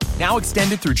Now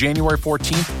extended through January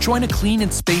 14th, join a clean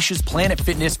and spacious Planet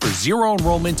Fitness for zero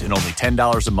enrollment and only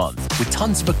 $10 a month. With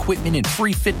tons of equipment and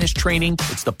free fitness training,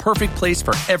 it's the perfect place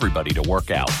for everybody to work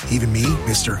out. Even me,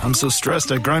 mister, I'm so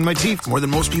stressed I grind my teeth more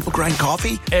than most people grind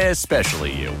coffee.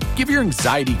 Especially you. Give your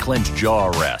anxiety-clenched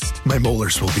jaw a rest. My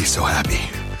molars will be so happy.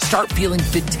 Start feeling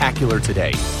fit-tacular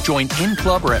today. Join in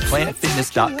club or at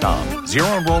planetfitness.com. Zero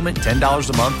enrollment, $10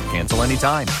 a month, cancel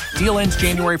anytime. Deal ends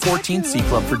January 14th. See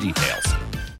club for details.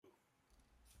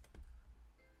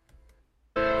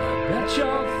 I bet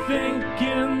you're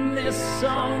thinking this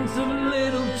song's a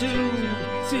little too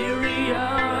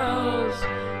serious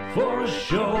for a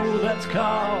show that's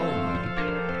called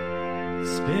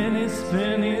Spinny,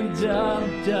 Spinny, Dub,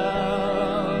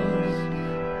 Dubs.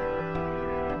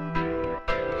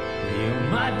 You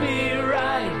might be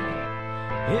right,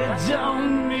 it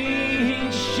don't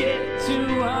mean shit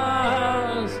to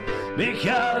us,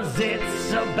 because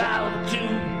it's about to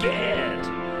get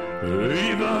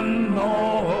even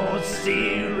more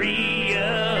serious.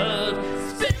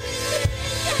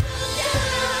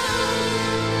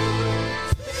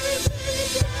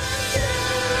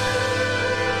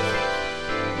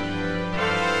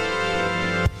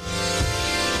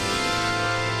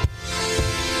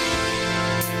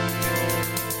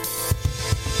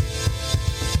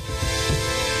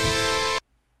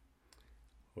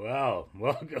 Wow,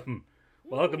 welcome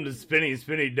to Spinny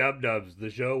Spinny Dub Dubs, the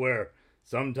show where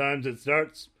sometimes it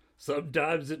starts,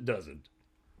 sometimes it doesn't.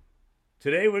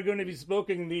 Today we're going to be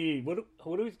smoking the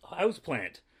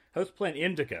Houseplant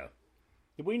Indica.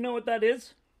 Do we know what that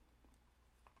is?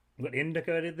 What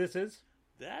Indica this is?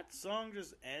 That song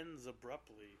just ends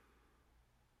abruptly.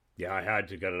 Yeah, I had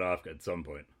to cut it off at some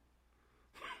point.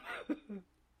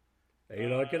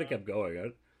 I could have kept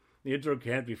going. The intro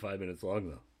can't be 5 minutes long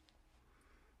though.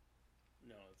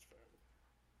 No, it's fair.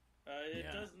 It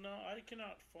does not. I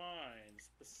cannot find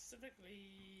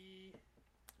specifically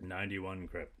 91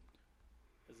 Crypt.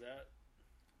 Is that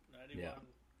 91? Yeah.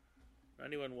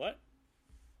 91 what?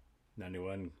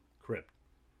 91 Crypt.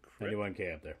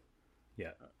 91K up there.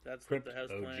 Yeah. That's Crypt what the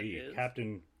Houseplant OG. is.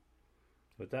 Captain.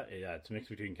 What's that? Yeah, it's a mix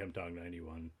between Chemtog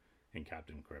 91 and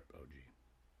Captain Crypt OG.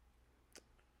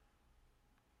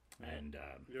 And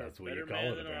that's what you call it.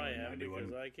 You're a better man than I am, 91.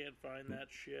 because I can't find that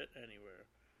shit anywhere.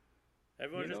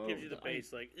 Everyone just gives you the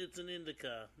base, like, it's an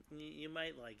Indica. You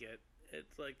might like it.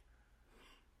 It's like,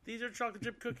 these are chocolate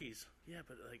chip cookies. Yeah,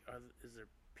 but like, is there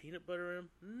peanut butter in them?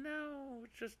 No,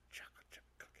 it's just chocolate chip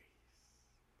cookies.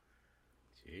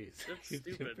 Jeez. That's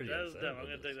stupid. That is dumb. I'm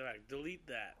going to take that back. Delete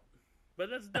that. But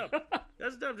that's dumb.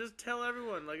 That's dumb. Just tell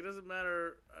everyone. Like, it doesn't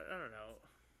matter. I don't know.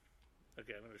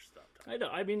 Okay, I'm going to stop talking. I know.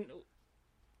 I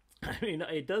mean,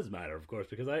 it does matter, of course,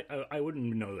 because I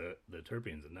wouldn't know the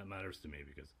terpenes, and that matters to me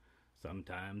because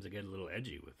sometimes I get a little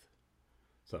edgy with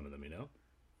some of them, you know?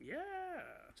 Yeah.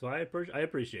 So I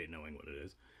appreciate knowing what it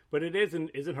is. But it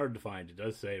isn't hard to find. It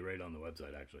does say right on the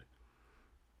website, actually.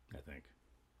 I think.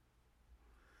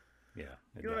 Yeah.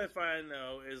 You know what I find,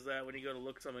 though, is that when you go to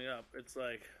look something up, it's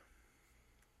like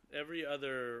every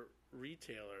other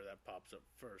retailer that pops up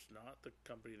first, not the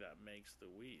company that makes the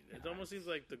weed. It almost seems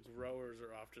like the growers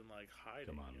are often like hiding.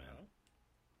 Come on, you man. know?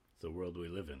 It's the world we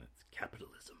live in. It's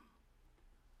capitalism.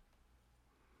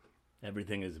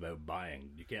 Everything is about buying.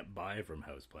 You can't buy from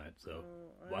Houseplant, so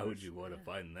why would you want to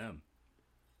find them?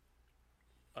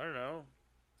 I don't know.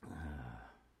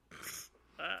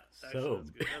 So,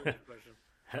 that's a good question.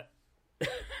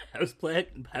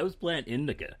 Houseplant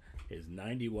Indica is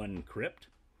 91 Crypt.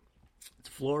 It's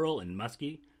floral and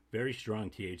musky, very strong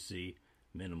THC,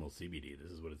 minimal CBD.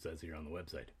 This is what it says here on the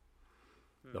website.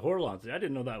 The horizontal, I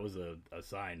didn't know that was a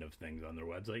sign of things on their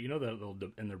website. You know that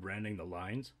in their branding, the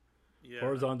lines? Yeah.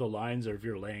 Horizontal lines are if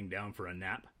you're laying down for a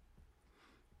nap.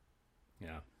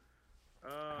 Yeah.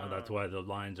 That's why the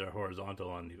lines are horizontal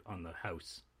on the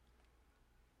house.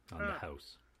 The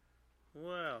house.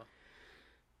 Well.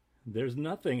 There's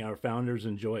nothing our founders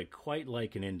enjoy quite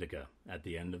like an indica at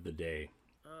the end of the day.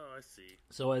 Oh, I see.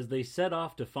 So as they set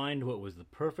off to find what was the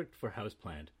perfect for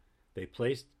Houseplant, they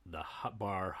placed the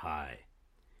bar high.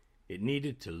 It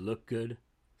needed to look good,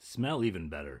 smell even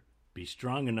better, be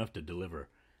strong enough to deliver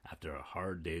after a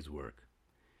hard day's work,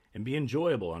 and be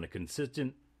enjoyable on a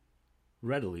consistent,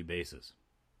 readily basis.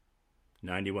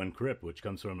 91 Crypt, which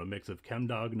comes from a mix of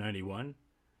Chemdog 91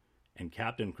 and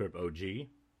Captain Crypt OG,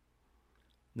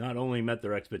 not only met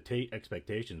their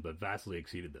expectations, but vastly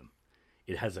exceeded them.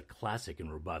 It has a classic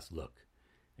and robust look,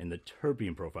 and the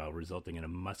terpene profile resulting in a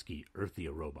musky, earthy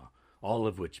aroma, all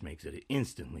of which makes it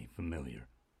instantly familiar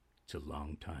to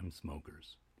longtime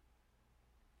smokers.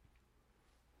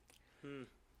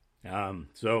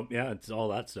 So, yeah, it's all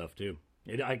that stuff, too.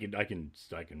 I can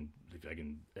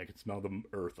smell the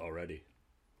earth already.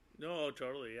 No,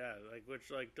 totally, yeah. Like,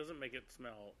 which like doesn't make it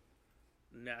smell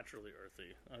naturally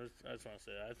earthy. I just want to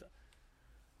say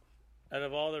that. Out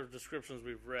of all the descriptions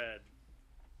we've read,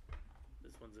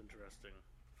 this one's interesting.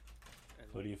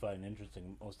 And What do you find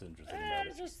most interesting about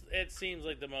it? It seems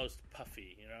like the most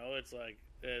puffy. You know, it's like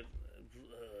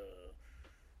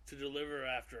to deliver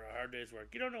after a hard day's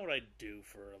work. You don't know what I do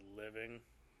for a living.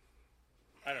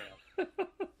 I don't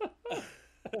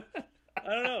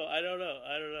know. I don't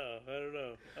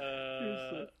know.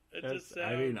 It just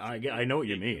sounds. I mean, I know what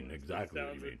you mean. Exactly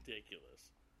what you mean.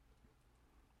 Ridiculous.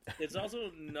 It's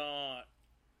also not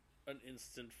an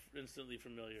instantly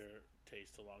familiar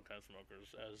taste to longtime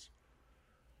smokers as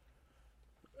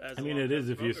I mean, it is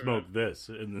if you smoke this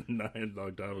in a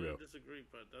long time ago. I disagree,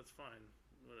 but that's fine.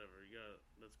 Whatever,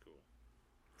 that's cool.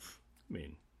 I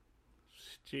mean,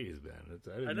 jeez, man.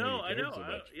 I know.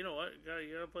 You know what?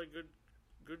 You gotta play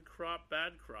good crop,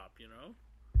 bad crop. You know.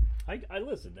 I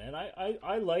listen, man.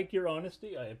 I like your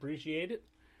honesty. I appreciate it.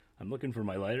 I'm looking for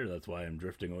my lighter. That's why I'm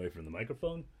drifting away from the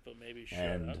microphone. But maybe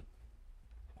shut up.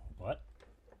 What?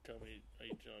 Are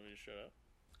you telling me to shut up?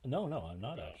 No, I'm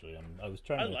not actually. I was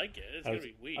trying. I like it. It's gonna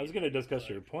be weed. I was gonna discuss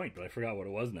your point, but I forgot what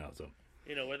it was now. So.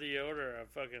 You know, whether you order a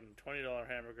fucking $20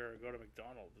 hamburger or go to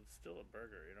McDonald's, it's still a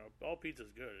burger. You know, all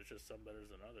pizza's good. It's just some better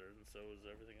than others, and so is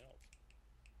everything else.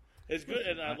 It's good,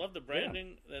 and I love the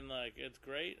branding, and like it's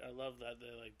great. I love that they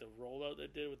like the rollout they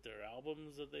did with their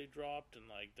albums that they dropped, and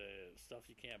like the stuff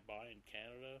you can't buy in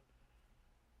Canada.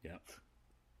 Yeah,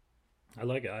 I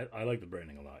like it. I like the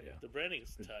branding a lot. Yeah, the branding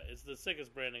is tight. It's the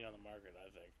sickest branding on the market, I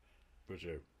think. For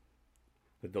sure.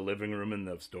 With the living room in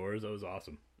the stores, that was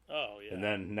awesome. Oh yeah. And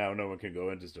then now no one can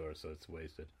go into stores, so it's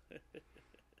wasted.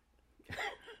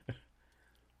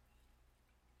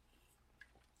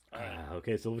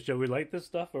 Okay, so shall we light this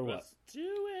stuff or what? Let's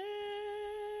do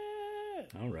it.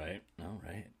 All right.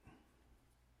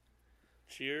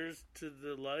 Cheers to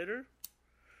the lighter.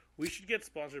 We should get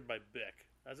sponsored by Bic.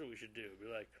 That's what we should do. Be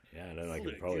like, yeah, then I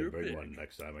could probably bring one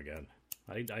next time again.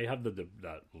 I have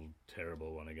that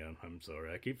terrible one again. I'm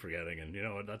sorry, I keep forgetting, and you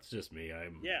know what? That's just me.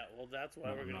 Yeah, well, that's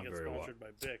why we're gonna get sponsored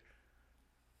by Bic,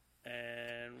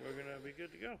 and we're gonna be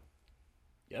good to go.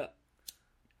 Yeah.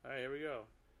 All right, here we go.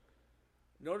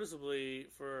 Noticeably,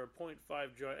 for a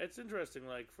 0.5 joint, it's interesting.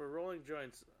 Like for rolling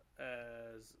joints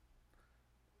as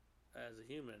a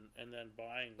human, and then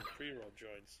buying the pre-roll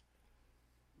joints,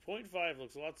 0.5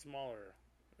 looks a lot smaller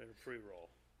than a pre-roll.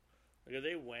 Like, are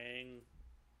they weighing?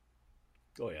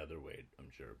 Oh yeah, they're weighed. I'm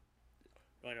sure.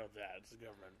 I know that it's the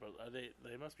government, but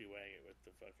they must be weighing it with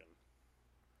the fucking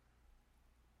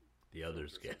the other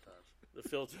scale, the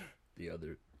filter, the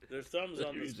other. Their thumbs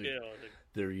on the scale. I think.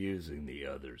 They're using the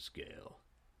other scale.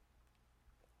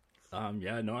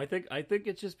 Yeah, no, I think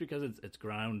it's just because it's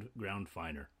ground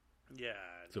finer. Yeah.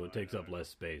 So it takes up less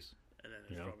space. And then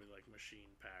there's probably like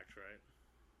machine packed, right?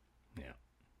 Yeah.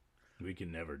 We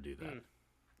can never do that.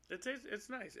 It's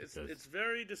nice. It's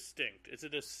very distinct. It's a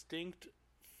distinct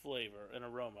flavor and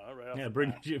aroma, right? Yeah, it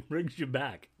brings you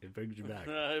back. It brings you back.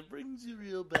 It brings you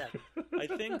real back. I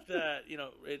think that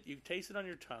you taste it on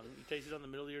your tongue. You taste it on the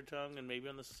middle of your tongue and maybe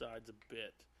on the sides a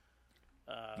bit.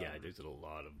 Yeah, it tastes a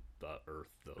lot of earth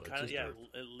though. Earth.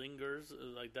 It lingers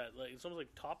like that. Like it's almost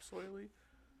like topsoily,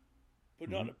 but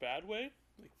not in a bad way.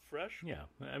 Like fresh. Yeah,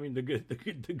 I mean the good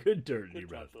dirt you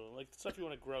brought. Like the stuff you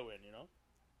want to grow in, you know.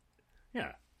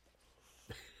 Yeah.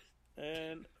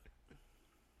 And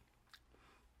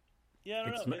yeah, I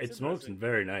don't know. It smokes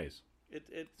very nice.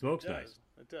 It smokes nice.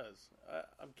 It does.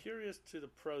 I'm curious to the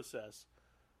process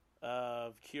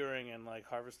of curing and like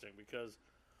harvesting because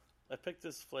I picked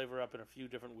this flavor up in a few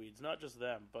different weeds, not just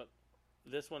them, but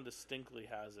this one distinctly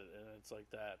has it, and it's like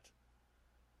that,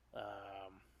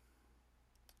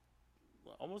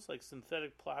 almost like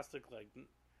synthetic plastic, like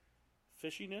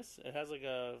fishiness. It has like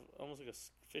almost like a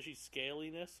fishy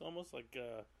scaliness, almost like.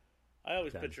 I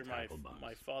always picture my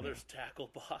father's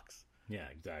tackle box. Yeah,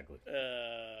 exactly.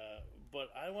 But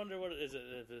I wonder what is it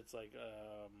if it's like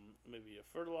maybe a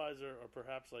fertilizer or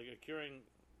perhaps like a curing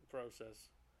process.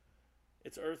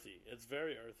 It's earthy. It's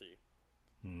very earthy.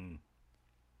 Mm.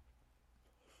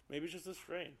 Maybe it's just a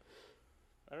strain.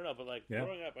 I don't know, but like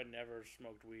growing up, I never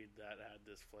smoked weed that had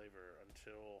this flavor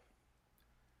until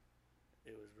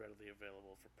it was readily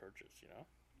available for purchase. You know?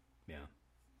 Yeah.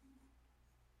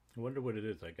 I wonder what it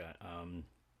is. Like,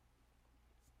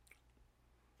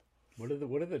 what are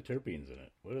the terpenes in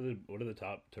it? What are the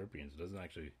top terpenes? It doesn't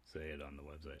actually say it on the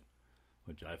website,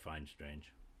 which I find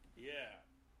strange. Yeah,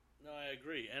 no, I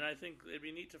agree, and I think it'd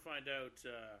be neat to find out.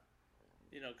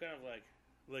 Kind of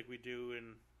like we do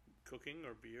in cooking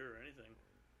or beer or anything.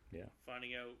 Yeah.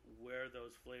 Finding out where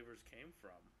those flavors came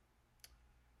from.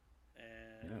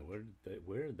 And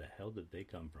where the hell did they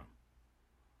come from?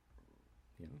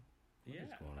 You know?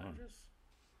 What's going on?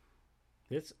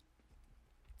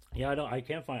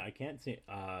 I can't see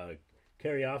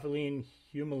caryophyllene,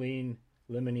 humulene,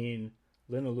 limonene,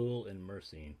 linalool, and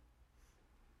myrcene.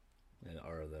 And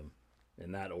are them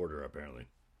in that order apparently.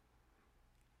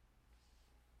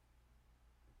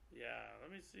 Yeah,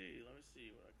 let me see what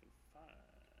I can find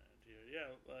here. Yeah,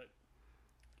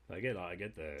 I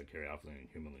get the caryophyllene and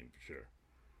humulene for sure.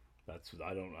 That's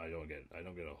I don't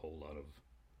get a whole lot of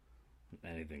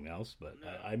anything else, but no.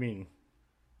 I mean,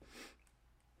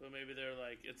 but maybe they're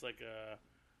like it's like a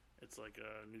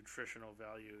nutritional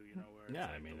value, you know, where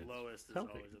the lowest is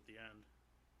healthy. always at the end.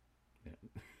 Yeah.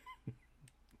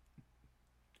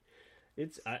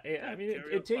 It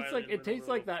tastes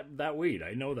like that weed.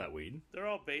 I know that weed. They're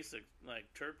all basic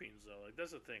like terpenes though. Like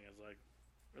that's the thing is like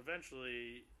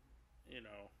eventually, you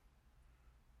know,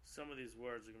 some of these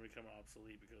words are gonna become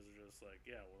obsolete because they're just like,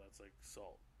 yeah, well that's like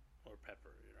salt or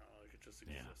pepper, you know, like it just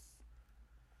exists. Yeah.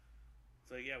 It's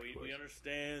like, yeah, we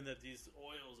understand that these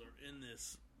oils are in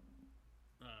this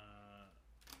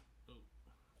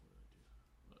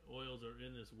oils are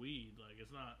in this weed. Like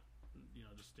it's not, you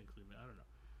know, distinctly, I don't know.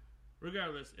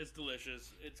 Regardless, it's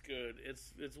delicious. It's good.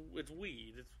 It's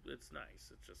weed. It's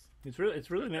nice. It's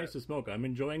really nice to smoke. I'm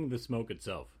enjoying the smoke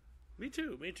itself. Me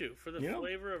too. For the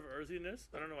flavor of earthiness,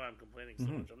 I don't know why I'm complaining so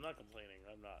much. I'm not complaining.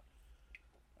 I'm not.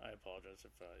 I apologize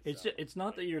if I. It's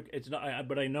not that you're. It's not.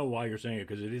 But I know why you're saying it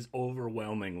because it is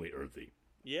overwhelmingly earthy.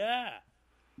 Yeah.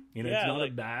 You know, it's not a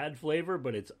bad flavor,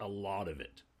 but it's a lot of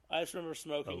it. I just remember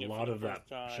smoking a lot of that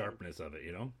sharpness of it.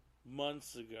 You know,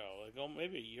 months ago, like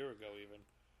maybe a year ago, even.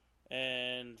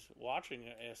 And watching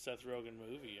a Seth Rogen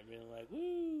movie and being like,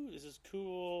 woo, this is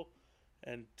cool.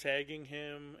 And tagging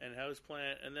him and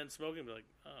Houseplant and then smoking and be like,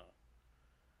 oh,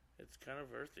 it's kind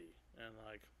of earthy. And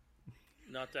like,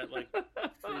 not that like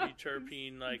fruity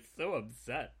terpene, like so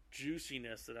upset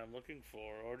juiciness that I'm looking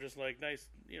for. Or just like nice,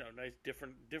 you know, nice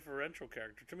differential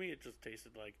character. To me, it just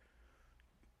tasted like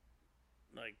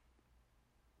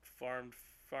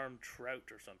farmed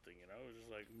trout or something, you know? It was just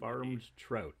like farmed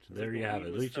trout. There you have it.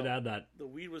 At least you should add that. The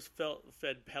weed was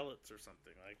fed pellets or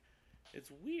something. Like, it's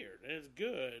weird and it's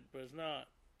good, but it's not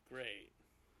great.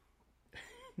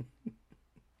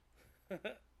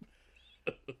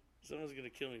 Someone's gonna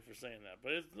kill me for saying that,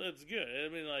 but it's good. I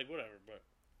mean, like whatever. But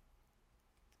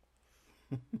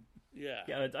yeah,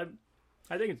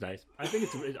 I think it's nice.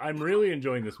 I'm really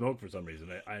enjoying the smoke for some reason.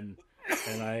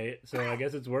 So I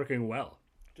guess it's working well.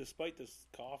 Despite this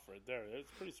cough right there, it's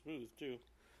pretty smooth too.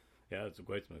 Yeah, it's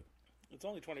quite smooth. It's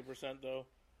only 20% though.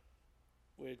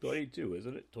 22,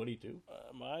 isn't it? 22.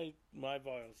 My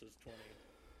vial says 20.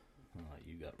 Oh,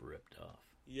 you got ripped off.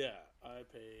 Yeah, I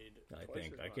paid.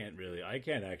 I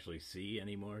can't actually see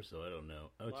anymore, so I don't know.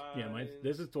 Oh,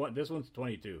 this one's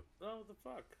 22. Oh, the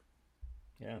fuck.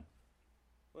 Yeah.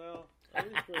 Well, at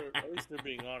least they're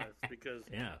being honest because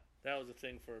that was a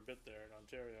thing for a bit there in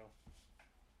Ontario.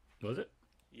 Was it?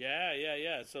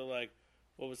 Yeah. So, like,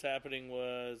 what was happening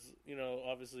was, you know,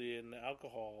 obviously in the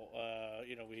alcohol,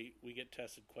 you know, we get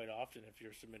tested quite often if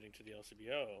you're submitting to the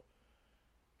LCBO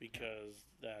because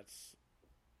that's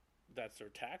their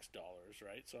tax dollars,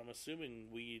 right? So I'm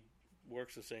assuming weed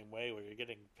works the same way where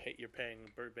you're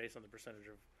paying based on the percentage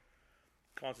of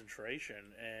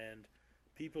concentration, and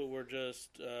people were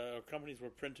just companies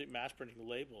were mass printing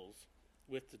labels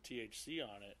with the THC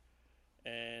on it,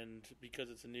 and because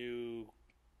it's a new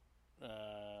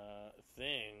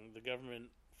thing, the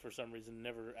government for some reason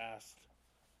never asked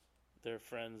their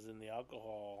friends in the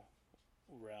alcohol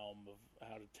realm of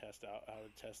how to test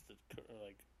the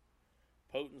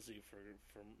potency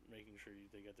for making sure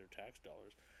they get their tax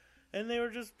dollars. And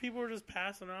people were just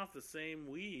passing off the same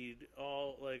weed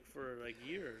all for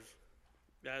years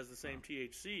that has the same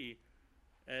THC,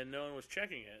 and no one was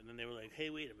checking it. And then they were like, "Hey,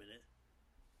 wait a minute,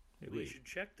 we should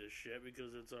check this shit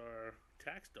because it's our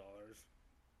tax dollars."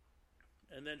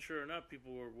 And then, sure enough,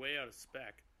 people were way out of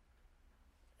spec,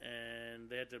 and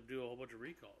they had to do a whole bunch of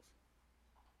recalls.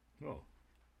 Oh,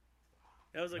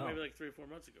 that was maybe 3 or 4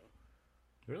 months ago.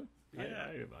 Really?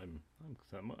 Yeah, I'm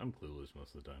clueless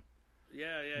most of the time.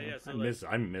 Yeah. So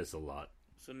I miss a lot.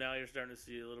 So now you're starting to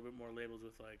see a little bit more labels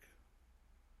with like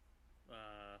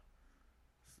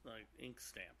ink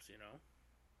stamps, you know.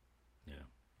 Yeah.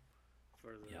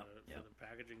 For the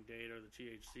packaging date or the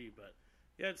THC, but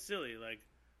yeah, it's silly. Like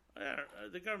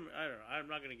the government, I don't know. I'm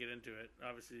not going to get into it.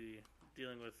 Obviously,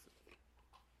 dealing with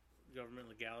government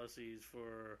legalities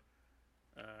for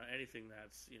anything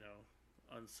that's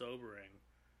unsobering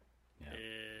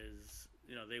is,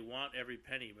 they want every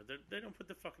penny, but they don't put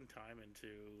the fucking time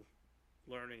into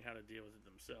learning how to deal with it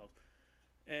themselves.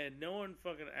 And no one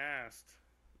fucking asked,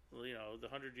 the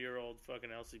 100-year-old fucking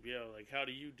LCBO, like, how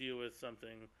do you deal with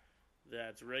something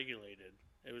that's regulated?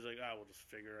 It was like, we'll just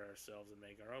figure it ourselves and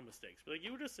make our own mistakes. But, like,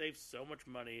 you would have saved so much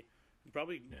money and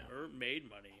probably made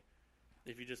money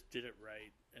if you just did it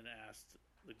right and asked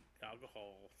the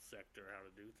alcohol sector how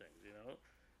to do things,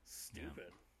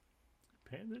 Stupid.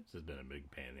 This has been a big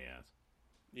pain in the ass.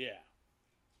 Yeah.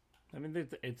 I mean,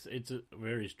 it's a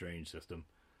very strange system,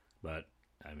 but,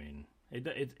 I mean,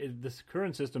 this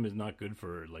current system is not good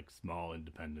for, like, small,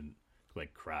 independent,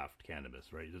 like, craft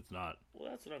cannabis, right? It's not. Well,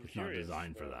 that's what I'm it's curious not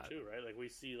designed for that, too, right? Like, we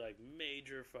see, like,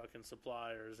 major fucking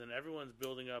suppliers, and everyone's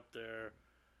building up their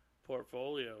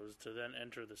portfolios to then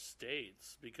enter the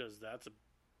States, because that's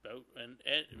about and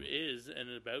is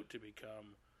about to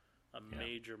become a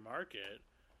major market,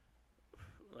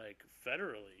 like,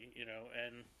 federally,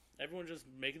 and everyone's just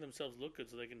making themselves look good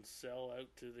so they can sell out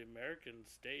to the American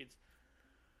states.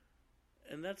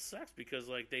 And that sucks because,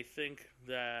 like, they think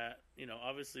that,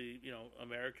 obviously,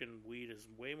 American weed is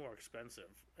way more expensive.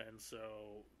 And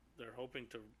so they're hoping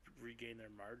to regain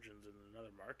their margins in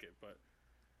another market. But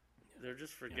they're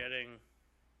just forgetting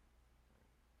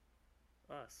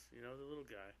us, the little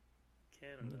guy.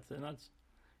 Canada. And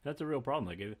that's a real problem.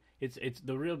 Like, it's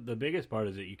the biggest part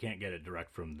is that you can't get it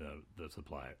direct from the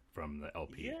supplier, from the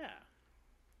LP. Yeah.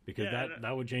 Because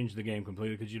that would change the game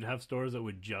completely, because you'd have stores that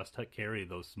would just carry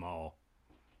those small,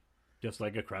 just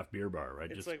like a craft beer bar, right?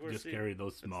 It's just carry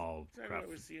those small craft. That's what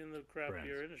we see in the craft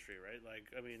beer industry, right? Like,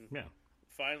 I mean,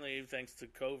 finally, thanks to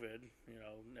COVID,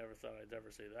 never thought I'd ever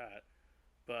say that,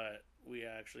 but we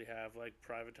actually have, like,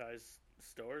 privatized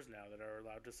stores now that are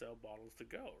allowed to sell bottles to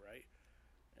go, right?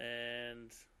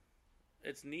 And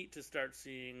it's neat to start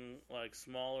seeing, like,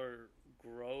 smaller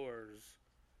growers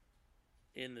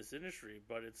in this industry,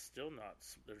 but they're still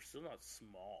not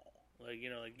small. Like,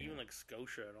 even like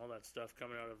Scotia and all that stuff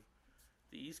coming out of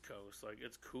the East Coast, like,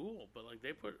 it's cool, but, like,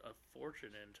 they put a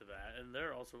fortune into that, and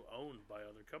they're also owned by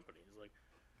other companies. Like,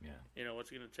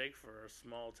 what's it going to take for a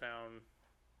small town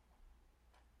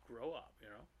grow up,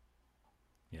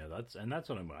 Yeah, that's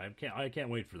what I can't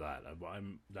wait for that.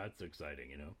 That's exciting,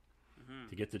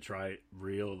 to get to try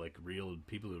real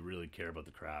people who really care about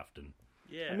the craft. And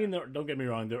I mean, don't get me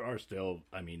wrong, there are still,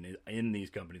 I mean, in these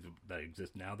companies that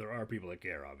exist now, there are people that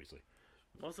care, obviously.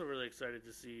 I'm also really excited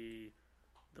to see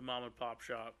the mom and pop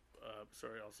shop.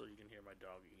 Sorry, also you can hear my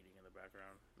dog eating in the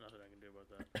background. Nothing I can do about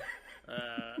that.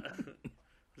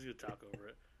 I'm just gonna talk over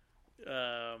it.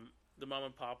 The mom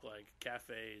and pop, like,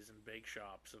 cafes and bake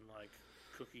shops and, like,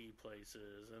 cookie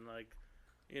places and, like,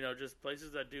 just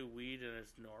places that do weed and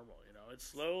it's normal. It's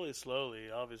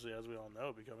slowly, obviously, as we all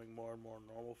know, becoming more and more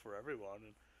normal for everyone.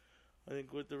 And I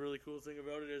think what the really cool thing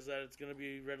about it is that it's going to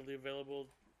be readily available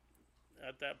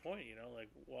at that point. Like,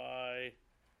 why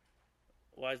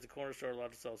is the corner store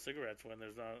allowed to sell cigarettes when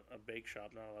there's not a bake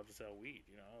shop not allowed to sell weed?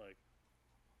 Like,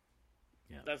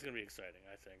 that's going to be exciting,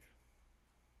 I think.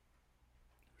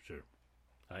 Sure.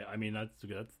 I mean, that's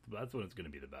when it's going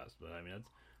to be the best. But I mean, that's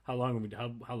how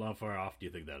long far off do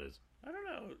you think that is? I don't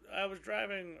know. I was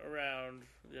driving around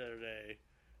the other day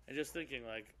and just thinking,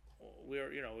 like,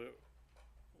 we're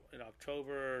in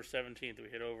October 17th, we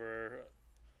hit over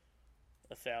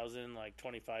 1,000, like,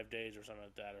 25 days or something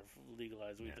like that of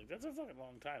legalized weed. Like, that's a fucking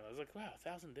long time. I was like, wow,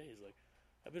 1,000 days. Like,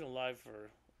 I've been alive for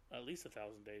at least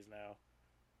 1,000 days now.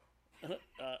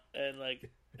 And, like,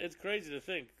 it's crazy to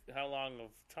think how long of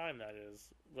time that is,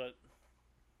 but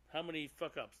how many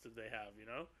fuck-ups did they have,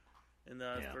 in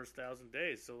the first 1,000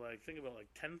 days? So, like, think about, like,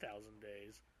 10,000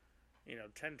 days,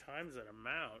 10 times that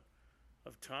amount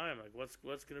of time. Like, what's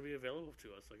going to be available to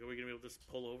us? Like, are we going to be able to just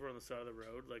pull over on the side of the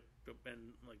road, like,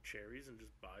 and, like, cherries and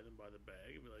just buy them by the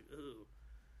bag and be like, ooh,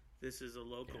 this is a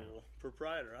local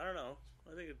proprietor? I don't know.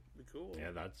 I think it'd be cool.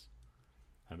 Yeah,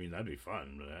 that'd be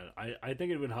fun. But I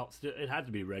think it would help. It had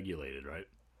to be regulated, right?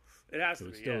 It has to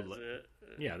be. Still,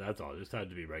 that's all. It just had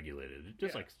to be regulated,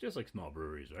 just like small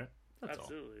breweries, right? That's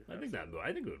absolutely. All. I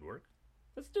think it would work.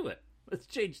 Let's do it. Let's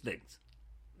change things.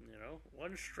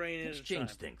 One strain at a time.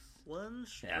 Change things. One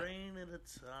strain at a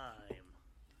time.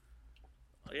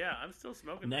 Yeah, I'm still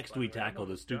smoking. Next, we tackle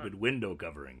the stupid window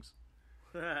coverings.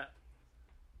 Yeah.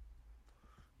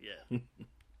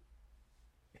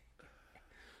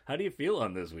 How do you feel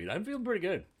on this weed? I'm feeling pretty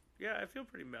good. Yeah, I feel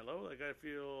pretty mellow. Like, I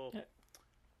feel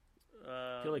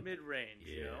like mid-range.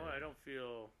 I don't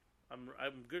feel. I'm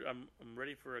good. I'm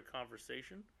ready for a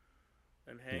conversation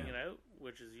and hanging out,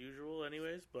 which is usual,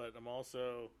 anyways. But I'm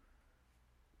also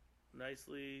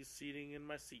nicely seating in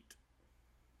my seat.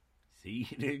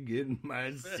 Seating in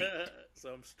my seat.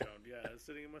 So I'm stoned. Yeah,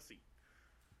 sitting in my seat.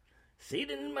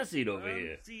 Seating in my seat over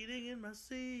here. Seating in my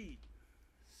seat.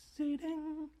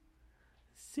 Sitting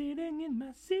in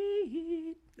my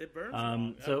seat. It burns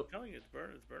long. So I'm telling you, it's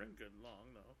burning good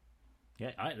long though.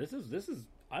 yeah, this is.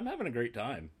 I'm having a great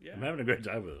time. Yeah. I'm having a great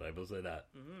time with it. I will say that.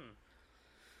 Mm-hmm.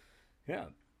 Yeah,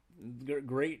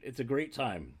 great. It's a great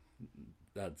time.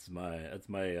 That's my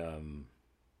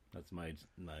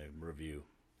review.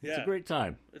 It's a great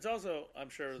time. It's also, I'm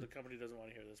sure the company doesn't want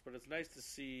to hear this, but it's nice to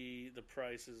see the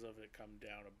prices of it come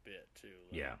down a bit too.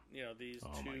 Like, yeah. You know, these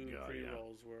two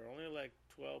pre-rolls were only like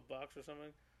 $12 or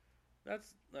something.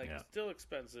 That's still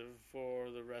expensive for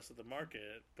the rest of the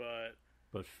market, but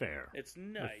fair. It's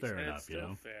nice. Fair and enough, it's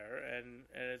still fair, and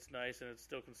it's nice, and it's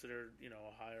still considered,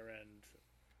 a higher end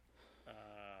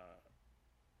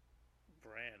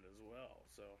brand as well.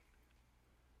 So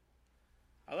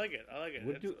I like it.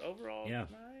 It's overall nice.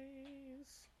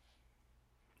 It's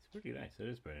pretty nice. It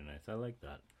is pretty nice. I like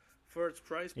that. For its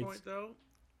price point, though,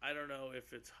 I don't know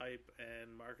if its hype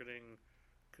and marketing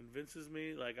convinces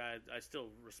me. Like, I still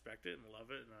respect it and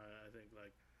love it, and I think,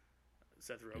 like,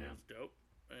 Seth Rogen's dope,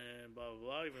 and blah, blah,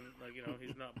 blah. Even, like,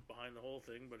 he's not behind the whole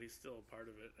thing, but he's still a part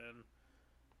of it. And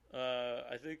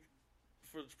I think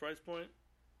for its price point,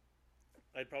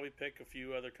 I'd probably pick a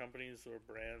few other companies or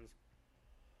brands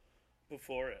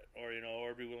before it,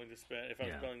 or be willing to spend. If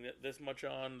I'm spending this much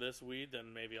on this weed,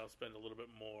 then maybe I'll spend a little bit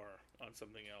more on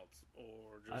something else,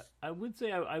 or just. I would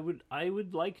say I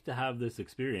would like to have this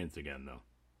experience again, though,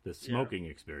 the smoking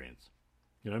experience.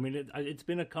 You know what I mean? It's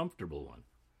been a comfortable one.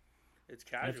 It's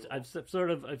casual. I've sort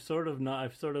of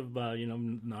not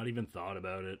even thought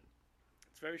about it.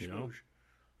 It's very schmooze.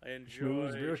 I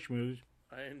enjoy real schmooze.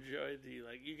 I enjoy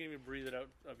you can even breathe it out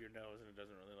of your nose and it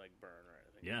doesn't really burn or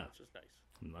anything. Yeah, it's just nice.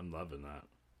 I'm loving that.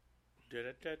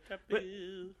 But,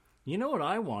 you know what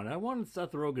I want? I want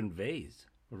Seth Rogen vase.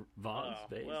 Vase,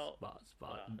 vase,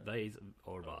 vase,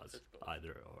 or vase.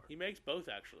 Either or. He makes both,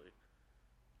 actually.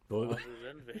 Both. Vases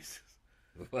and vases.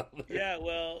 Yeah,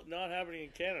 well, not happening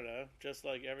in Canada, just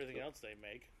like everything else they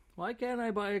make. Why can't I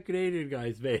buy a Canadian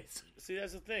guy's vase? See,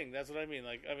 that's the thing. That's what I mean.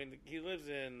 He lives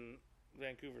in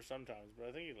Vancouver sometimes, but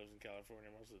I think he lives in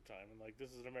California most of the time. And,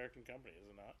 this is an American company, is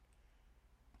it not?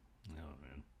 No,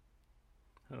 man.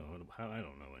 I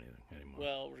don't know anything anymore.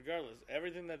 Well, regardless,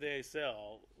 everything that they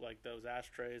sell, like those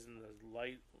ashtrays and the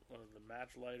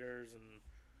match lighters and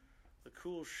the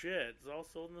cool shit, is all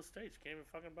sold in the States. You can't even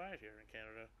fucking buy it here in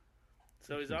Canada.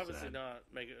 So he's obviously not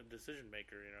a decision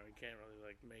maker. He can't really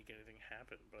make anything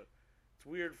happen. But it's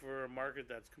weird for a market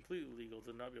that's completely legal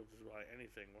to not be able to buy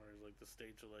anything. Whereas the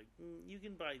States are you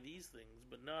can buy these things,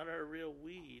 but not our real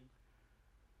weed.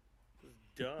 It's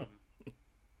dumb.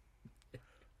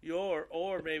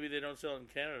 Or maybe they don't sell it in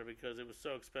Canada because it was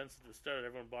so expensive to start.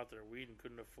 Everyone bought their weed and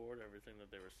couldn't afford everything that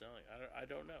they were selling. I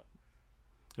don't know.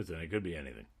 Listen, it could be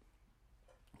anything.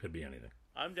 Could be anything.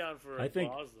 I'm down for a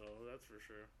pause, though. That's for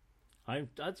sure.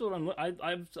 That's what I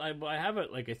have it.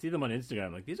 I see them on Instagram.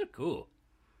 I'm like, these are cool.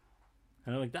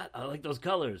 And I'm like that. I like those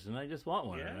colors, and I just want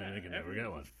one. Yeah, and I can never get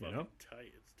one.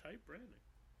 Tight. It's tight branding.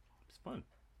 It's fun.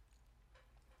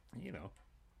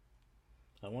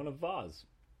 I want a vase.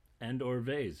 And or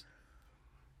vase.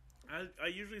 I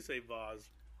usually say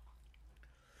vase,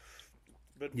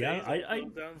 but yeah, vase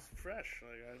sounds fresh.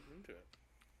 I'm into it.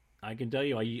 I can tell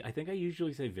you, I think I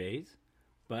usually say vase,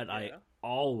 but I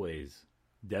always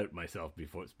doubt myself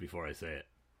before I say it.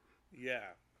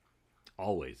 Yeah.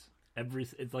 Always.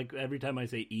 It's like every time I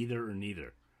say either or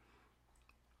neither.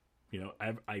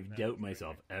 I doubt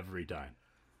myself every time.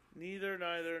 Neither,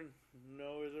 neither,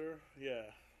 neither.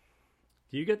 Yeah.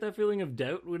 Do you get that feeling of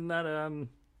doubt when that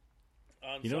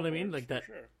you know what I mean? Like that,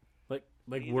 sure. like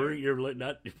worry. You're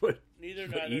not what? Neither,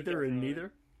 neither, either, and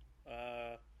neither.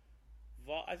 I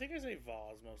think I say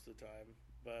vase most of the time,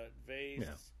 but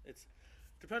vase. It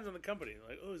depends on the company.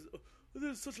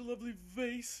 There's such a lovely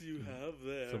vase you have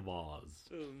there. It's a vase.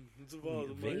 It's a vase.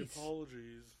 My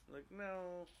apologies.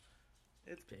 No,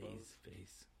 it's vase.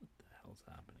 Vase. What the hell's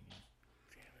happening here?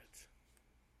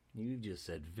 Damn it! You just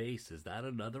said vase. Is that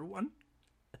another one?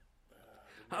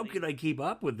 How can I keep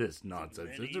up with this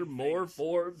nonsense? Is there more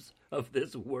forms of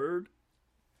this word?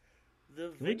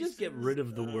 Can we just get rid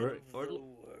of the word?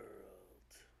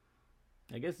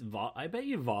 I guess I bet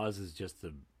you vase is just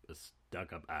a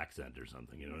stuck-up accent or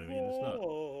something. You know what I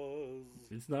mean?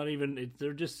 It's not even.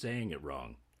 They're just saying it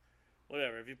wrong.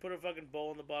 Whatever. If you put a fucking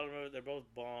bowl in the bottom of it, they're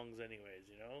both bongs anyways.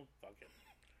 Fuck it.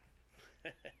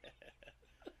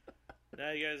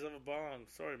 Now you guys have a bong.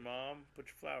 Sorry, Mom. Put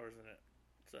your flowers in it.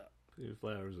 What's up? Put your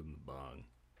flowers in the bong.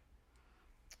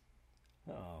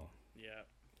 Oh. Yeah.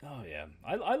 Oh yeah,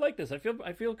 I like this. I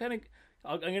feel kind of.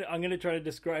 I'm gonna try to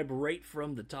describe right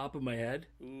from the top of my head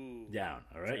down.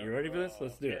 All right, you ready for this?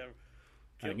 Let's do it.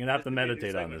 I'm gonna have to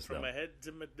meditate on this from though. My head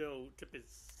to my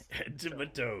tippers. Head to my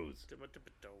toes. To my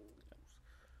toes.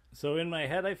 So in my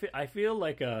head, I feel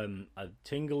like a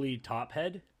tingly top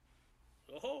head.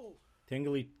 Oh.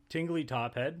 Tingly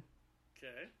top head.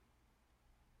 Okay.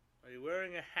 Are you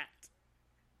wearing a hat?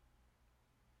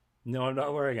 No, I'm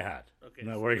not wearing a hat. Okay. I'm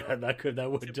not wearing a hat. That could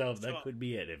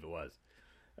be it if it was.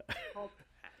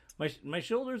 My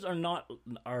shoulders are not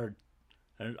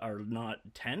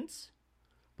tense,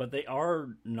 but they are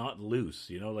not loose.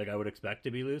 You know, like I would expect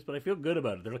to be loose. But I feel good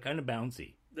about it. They're kind of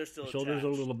bouncy. They're still shoulders are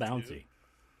a little bouncy. Too.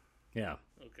 Yeah.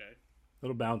 Okay. A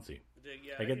little bouncy.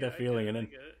 Yeah, I get that feeling, and then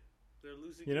they're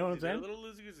loosey-goosey. You know what I'm saying? They're a little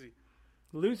loosey-goosey.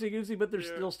 Loosey-goosey, but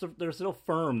they're still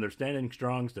firm. They're standing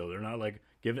strong still. They're not like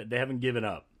they haven't given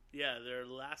up. Yeah, they're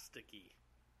elasticy.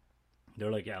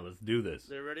 They're like, yeah, let's do this.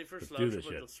 They're ready for slouching, but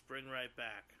they'll spring right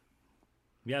back.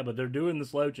 Yeah, but they're doing the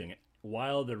slouching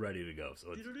while they're ready to go.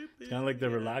 So it's kind of like they're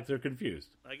relaxed. They're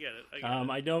confused. I get it.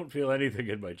 I don't feel anything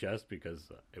in my chest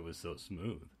because it was so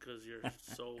smooth. Because you're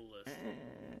soulless.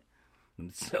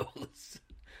 I'm soulless.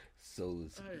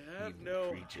 Soulless. I have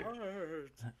no creature.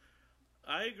 Heart.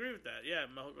 I agree with that. Yeah,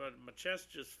 my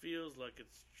chest just feels like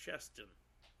it's chesting.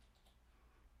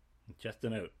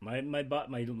 Chesting out. My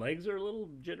legs are a little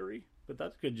jittery, but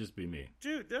that could just be me.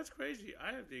 Dude, that's crazy.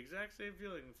 I have the exact same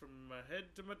feeling from my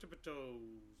head to my tip of toes.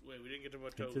 Wait, we didn't get to my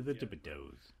toes. To the tip of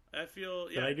toes. I feel,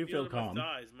 but I do feel calm.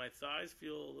 My thighs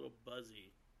feel a little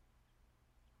buzzy.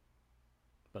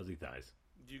 Buzzy thighs.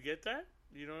 Do you get that?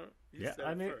 You know? Yeah.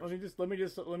 I mean, let me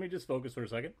just focus for a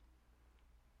second.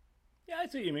 Yeah, I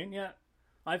see what you mean. Yeah,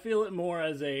 I feel it more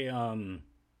as a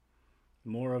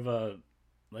more of a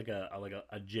like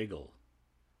a jiggle.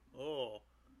 Oh,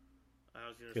 I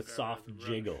was gonna a soft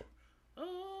jiggle.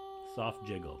 Oh, soft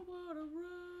jiggle. What a rush!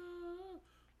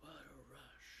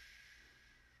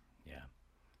 Yeah,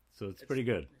 so it's pretty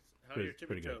good. How are your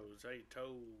tippy toes? How are your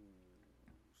toes?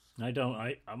 I don't.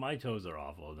 My toes are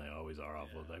awful. They always are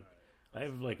awful. Yeah, I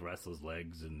have like restless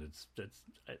legs, and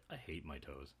I hate my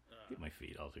toes. Hate my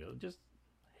feet altogether. Just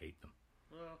hate them.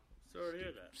 Well, sorry to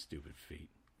hear that. Stupid feet.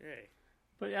 Hey.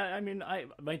 But yeah, I mean, I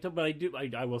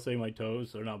will say my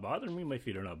toes are not bothering me. My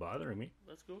feet are not bothering me.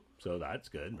 That's cool. So that's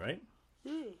good, right?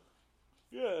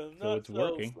 Yeah. So it's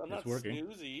working. I'm not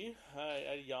snoozy.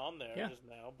 I yawned there just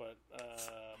now, but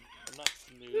I'm not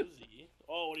snoozy.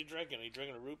 Oh, what are you drinking? Are you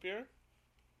drinking a root beer?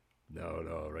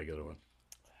 No, a regular one.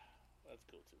 That's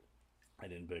cool too. I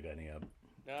didn't pick any up.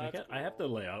 No, I have to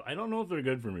lay out. I don't know if they're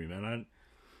good for me, man. I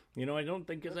don't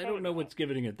think because I don't know what's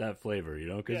giving it that flavor.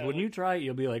 Because when you try it,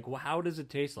 you'll be like, "Well, how does it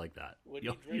taste like that?" When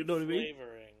you drink know what I mean?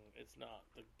 Flavoring, it's not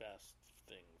the best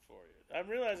thing for you. I'm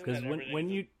realizing that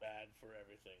everything is bad for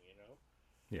everything.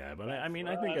 Yeah, but I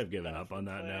think I've given up on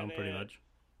that now, pretty much.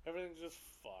 Everything's just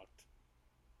fucked.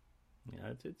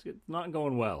 Yeah, it's not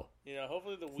going well.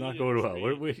 Hopefully the weed. It's not going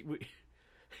well. We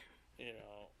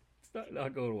it's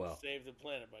not going well. Save the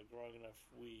planet by growing enough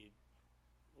weed,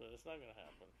 but it's not going to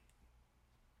happen.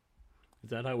 Is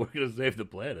that how we're going to save the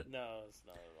planet? No, it's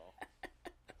not at all.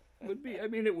 It would be. I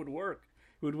mean, it would work.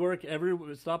 It would work.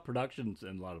 Stop productions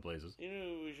in a lot of places. You know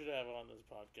who we should have on this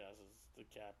podcast is the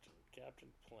Captain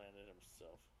Planet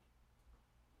himself.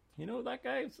 That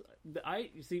guy.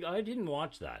 I didn't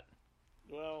watch that.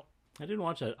 Well, I didn't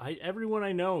watch that. Everyone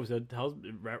I know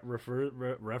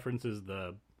references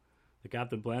the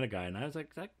Captain Planet guy, and I was like,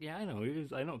 yeah, I know.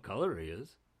 I know what color he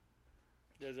is.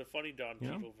 There's a funny Don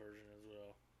Cheadle version as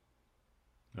well.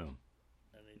 Oh.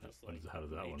 And he just how does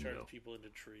that one go? He turns people into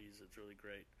trees. It's really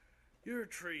great. You're a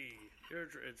tree.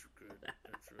 It's good.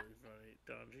 It's really funny.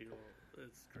 Don Cheadle.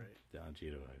 It's great. Don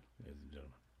Cheadle, ladies and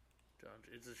gentlemen.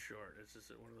 It's a short. It's just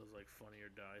one of those funny or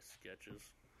die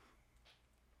sketches.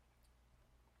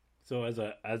 So as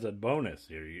a bonus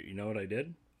here, you know what I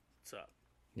did? What's up?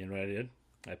 You know what I did?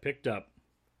 I picked up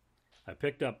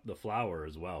the flour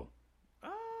as well.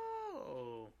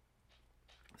 Oh.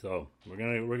 So we're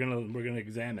gonna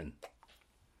examine.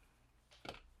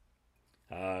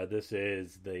 This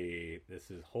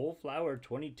is whole flour,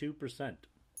 22%.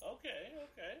 Okay.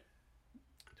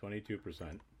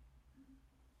 22%.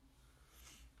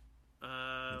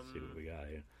 Let's see what we got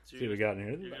here. See what we got in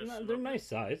here. They're nice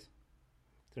size.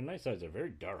 They're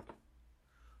very dark.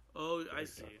 Oh, very I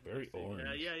see. Dark. Very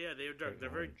orange. Yeah. They're dark. They're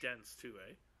orange. very dense too,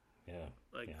 eh? Yeah.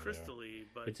 Crystally,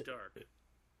 but dark.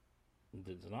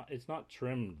 It's not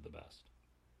trimmed the best.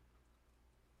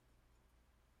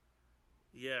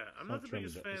 Yeah, I'm not the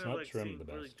biggest fan of seeing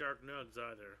really dark nugs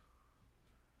either.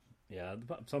 Yeah,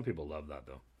 some people love that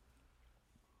though.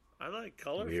 I like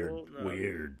colorful.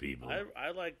 Weird people.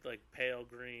 I like pale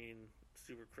green,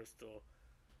 super crystal,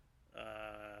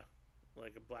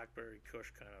 like a blackberry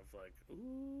kush kind of like.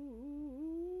 Ooh.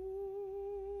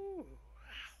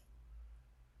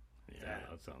 Yeah,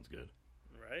 that sounds good.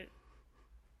 Right?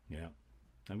 Yeah.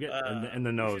 I'm getting and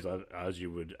the nose, as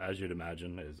you'd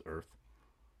imagine, is earth.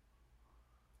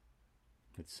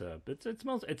 It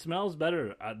smells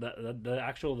better.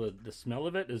 The smell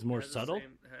of it is more subtle. It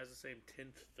has the same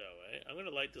tint though, eh? I'm gonna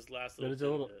light this last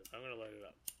little. I'm gonna light it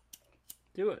up.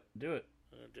 Do it. I'm gonna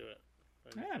do it.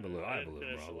 I have a little.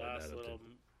 Finish the last little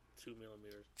 2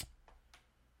 millimeters.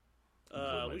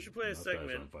 We should play a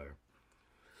segment.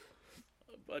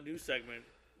 A new segment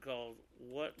called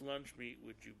 "What Lunch Meat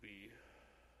Would You Be?"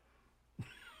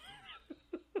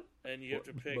 And you have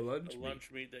to pick a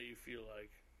lunch meat that you feel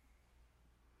like.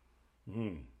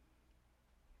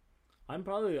 I'm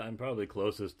probably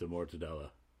closest to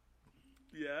mortadella.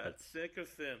 Yeah, it's thick or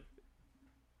thin.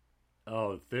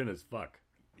 Oh, thin as fuck.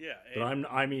 Yeah, but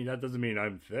that doesn't mean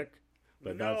I'm thick.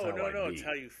 But that's how I'd be. It's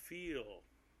how you feel.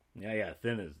 Yeah,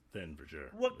 thin is thin for sure.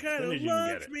 What kind of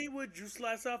lunch meat would you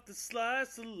slice off the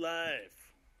slice of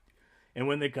life? And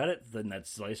when they cut it, then that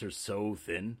slicer's so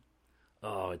thin.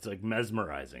 Oh, it's like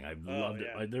mesmerizing. I loved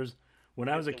it. When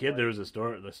I was a kid, there was a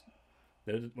store.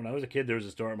 When I was a kid, there was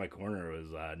a store at my corner. It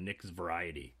was Nick's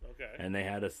Variety. Okay. And they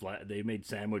had they made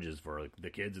sandwiches for the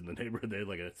kids in the neighborhood. They had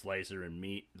a slicer and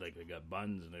meat. They got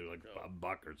buns and they were $1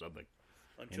 or something.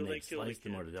 Until they killed the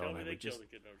kid. Tell me they killed the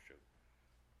kid. No shoot.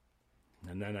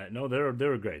 And then they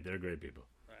were great. They're great people.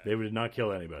 Right. They did not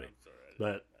kill anybody.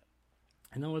 But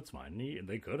I know it's fine.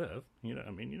 They could have. You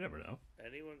never know.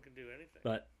 Anyone can do anything.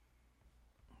 But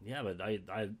yeah, but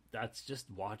I that's just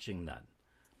watching that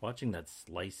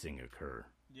slicing occur.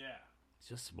 Yeah. It's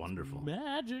just wonderful.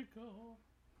 Magical.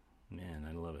 Man,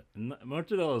 I love it. And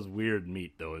mortadella is weird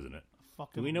meat, though, isn't it?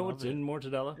 Do we know what's in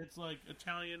mortadella? It's like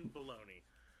Italian bologna.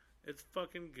 It's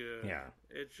fucking good. Yeah.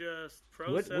 It's just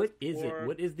processed What is pork. it?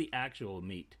 What is the actual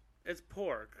meat? It's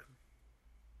pork.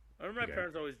 I remember my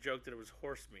parents always joked that it was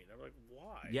horse meat. I'm like,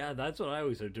 why? Yeah, that's what I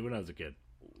always heard too when I was a kid.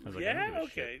 I was like,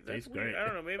 okay. That's weird. I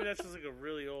don't know. Maybe that's just a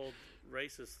really old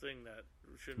racist thing that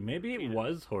shouldn't. Maybe it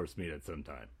was horse meat at some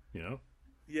time. Yeah.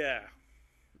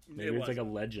 Maybe it's like a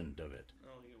legend of it. I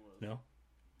don't think it was. No.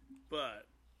 But.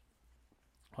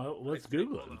 Well, let's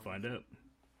Google it and find out.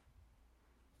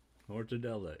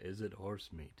 Mortadella, is it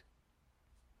horse meat?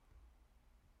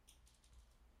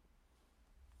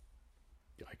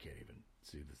 I can't even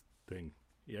see this thing.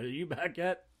 Yeah, are you back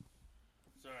yet?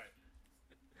 Sorry.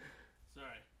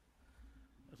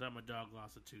 I thought my dog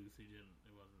lost a tooth. He didn't.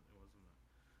 It wasn't.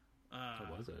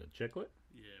 What was it? A chiclet?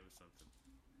 Yeah, it was something.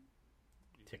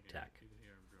 Tic Tac. You can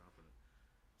hear him dropping it.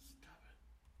 Stop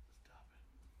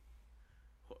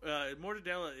it.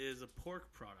 Mortadella is a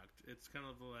pork product. It's kind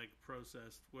of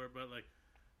processed, but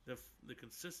the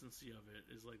consistency of it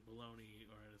is like bologna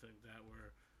or anything like that,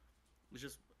 where it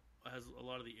just has a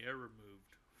lot of the air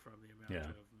removed from the amount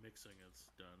of mixing it's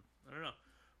done. I don't know.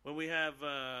 When we have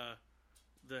the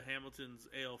Hamilton's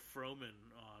Ale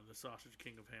Froman on, the Sausage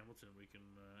King of Hamilton, we can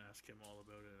ask him all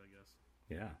about it, I guess.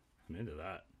 Yeah, I'm into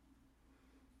that.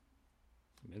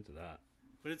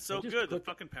 But it's so good. The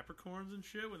fucking peppercorns and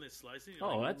shit when they slice it.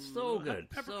 That's so good.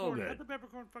 So good. Have the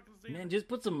peppercorn fucking season. Man, just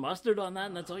put some mustard on that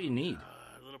and that's all you need.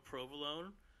 A little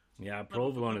provolone. Yeah,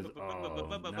 provolone is...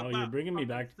 now you're bringing me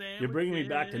back... You're bringing me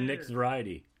back to Nick's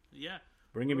Variety. Yeah.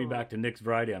 Bringing me back to Nick's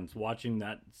Variety. I'm watching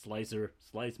that slicer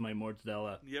slice my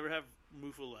mortadella. You ever have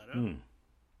muffaletta?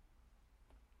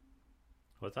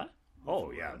 What's that?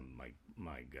 Oh, yeah.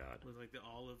 My God. With the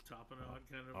olive tapenade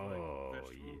kind of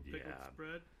vegetable pickled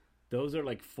spread? Those are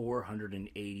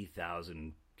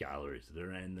 480,000 calories.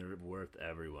 They're worth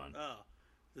everyone. Oh.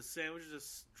 The sandwich is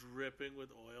just dripping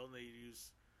with oil, and they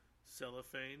use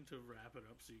cellophane to wrap it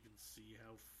up so you can see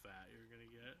how fat you're going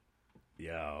to get.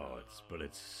 Yeah, but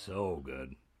it's so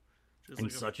good. Just in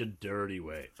such a dirty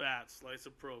way. Fat slice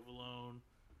of provolone.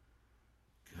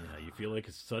 God. Yeah, you feel like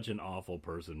such an awful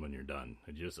person when you're done.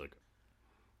 It's just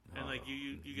and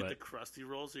you get the crusty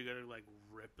roll, so you gotta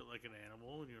rip it like an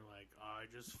animal, and you're like, I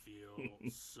just feel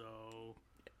so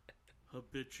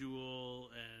habitual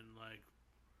and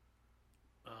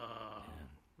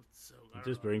it's so. It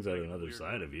just brings out another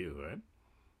side of you, right?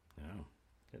 Yeah,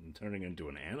 turning into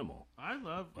an animal. I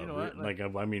love we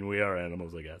are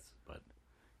animals, I guess, but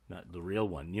not the real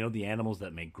one. The animals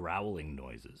that make growling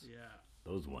noises. Yeah,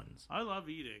 those ones. I love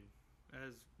eating,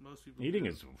 as most people. Eating do.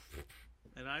 is.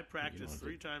 And I practice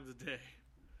 3 times a day.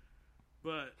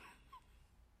 But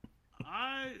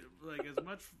I as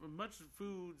much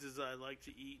foods as I like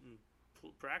to eat and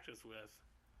practice with.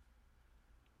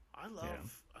 I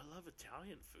love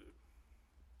Italian food.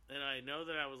 And I know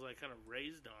that I was like kind of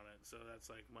raised on it, so that's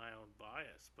like my own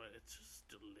bias, but it's just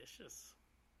delicious.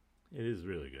 It is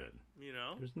really good. You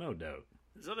know? There's no doubt.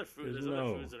 There's other foods that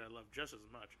I love just as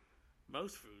much.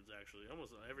 Most foods, actually.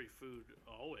 Almost every food,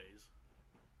 always.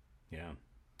 Yeah.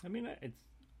 I mean,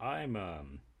 I'm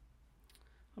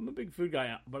a big food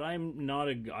guy, but I'm not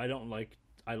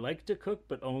I like to cook,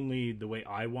 but only the way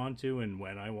I want to and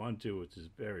when I want to, which is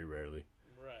very rarely.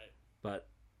 Right. But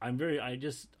I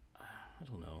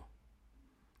don't know.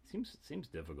 Seems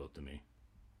difficult to me.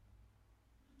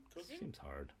 Cooking? Seems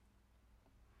hard.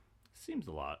 Seems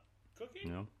a lot. Cooking? You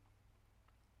know?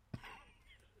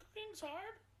 Cooking's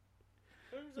hard?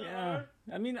 Cooking's not Yeah. hard?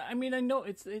 I mean, I know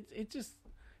it's just.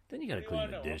 Then you gotta clean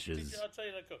the dishes. I'll tell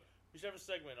you how to cook. We should have a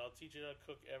segment. I'll teach you how to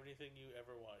cook everything you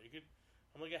ever want.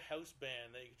 I'm like a house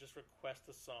band that you could just request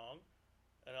a song,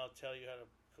 and I'll tell you how to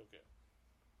cook it.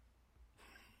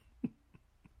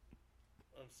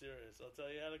 I'm serious. I'll tell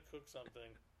you how to cook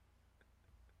something.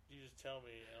 You just tell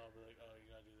me, and I'll be like, "Oh, you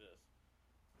gotta do this."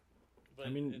 But I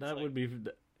mean, that like, would be.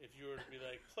 If you were to be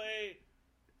like, play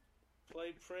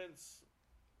Prince,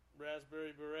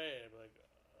 Raspberry Beret, I'd be like,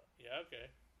 yeah, okay.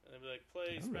 And they'd be like,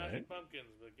 play All Smashing right. Pumpkins,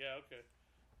 I'd be like, yeah, okay.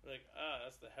 I'd be like,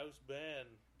 that's the house band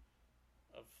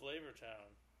of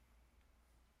Flavortown.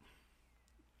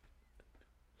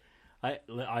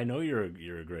 I know you're a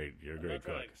great I'm cook. not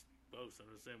trying to boast. I'm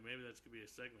just saying maybe that could be a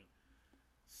segment.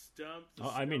 Stump.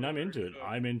 I mean, I'm into it.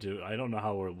 I don't know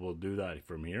how we'll do that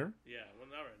from here. Yeah, well,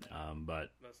 not right now.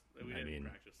 But We didn't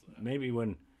practice that. maybe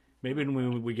when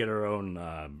we get our own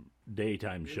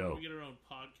daytime Maybe show. when we get our own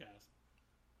podcast.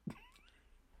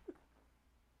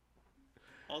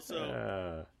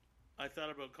 Also, I thought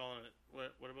about calling it.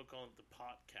 What about calling it the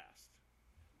podcast?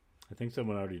 I think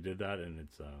someone already did that, and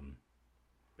it's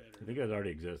Better. I think it already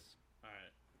exists. All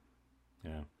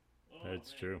right. Yeah,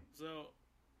 that's true. So,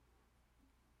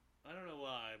 I don't know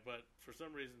why, but for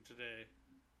some reason today,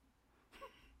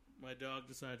 my dog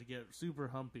decided to get super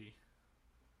humpy.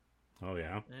 Oh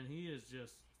yeah. And he is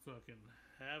just fucking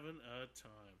having a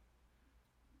time.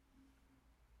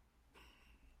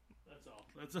 That's all.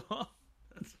 That's all.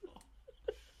 That's all.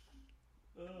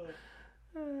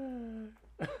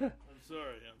 I'm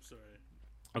sorry.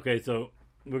 Okay, so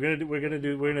we're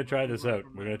gonna try this out.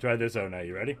 We're gonna try this out now.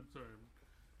 You ready? I'm sorry.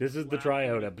 This is the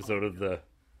tryout episode of the.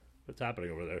 What's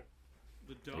happening over there?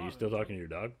 The dog. Are you still talking to your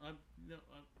dog? Well, he's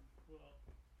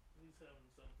having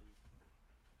something.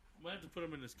 Might have to put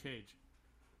him in his cage.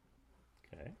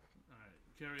 Okay. All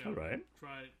right, carry on. All right.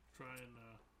 Try and.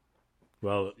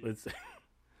 Well, let's.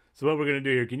 So what we're gonna do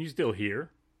here? Can you still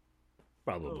hear?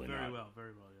 Probably very not. well,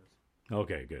 yes.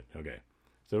 Okay, good. Okay,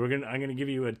 so I'm gonna give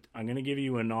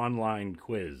you an online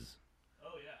quiz.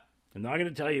 Oh yeah. I'm not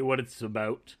gonna tell you what it's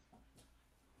about.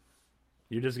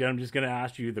 I'm just gonna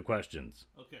ask you the questions,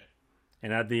 Okay.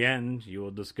 and at the end you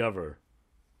will discover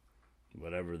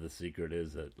whatever the secret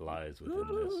is that lies within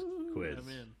this quiz. I'm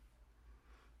in.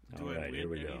 All Do I right, win here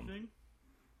we anything? go.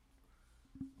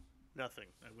 Nothing.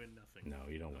 I win nothing. No,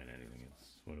 you don't win anything. It's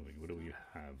what do we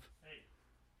have? Hey.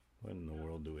 What in the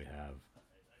world do we have? I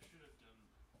should have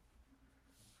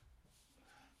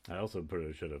done. I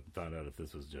also should have found out if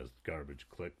this was just garbage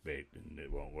clickbait and it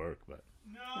won't work, but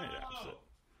No.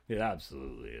 it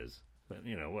absolutely is. But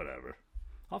whatever.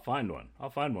 I'll find one,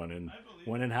 and I believe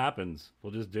when it happens,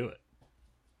 we'll just do it.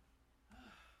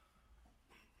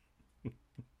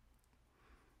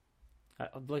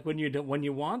 Like when you don't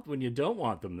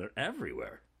want them, they're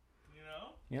everywhere. You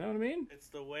know? You know what I mean? It's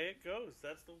the way it goes.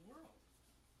 That's the world.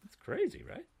 It's crazy,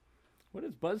 right? What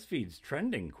is BuzzFeed's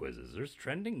trending quizzes? There's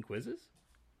trending quizzes?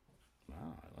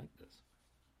 Wow, I like this.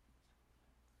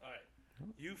 All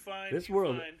right. You find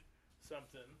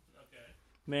something. Okay.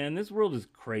 Man, this world is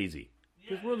crazy.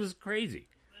 Yeah, This world is crazy.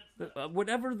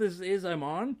 Whatever this is I'm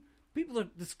on, people are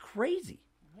this crazy.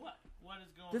 What? What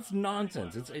is going on? That's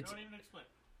nonsense. Don't It's even explain.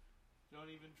 Don't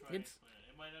even try to it's- explain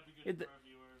it. It might not be good for our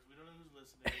viewers. We don't know who's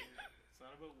listening. It's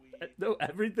not about weed. No,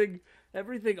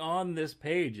 everything on this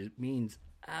page, it means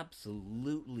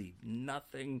absolutely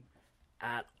nothing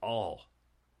at all.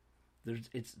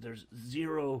 There's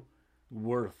zero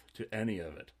worth to any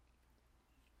of it.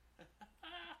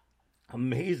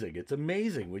 Amazing. It's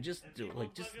amazing. We just And do people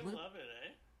like just fucking love it,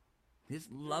 eh? just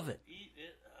love it. Eat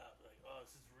it up. Like, oh,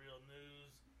 this is real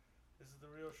news. This is the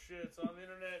real shit. It's on the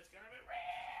internet. It's gonna be real.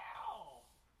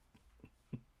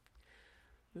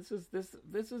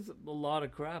 This is a lot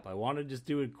of crap. I want to just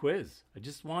do a quiz. I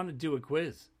just want to do a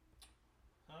quiz.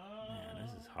 Man,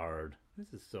 this is hard.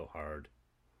 This is so hard.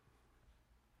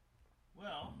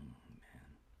 Well,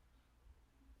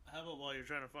 how about while you're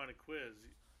trying to find a quiz,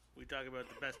 we talk about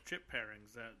the best chip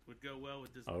pairings that would go well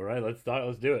with this. All right, let's start.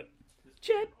 Let's do it.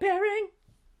 Chip pairing.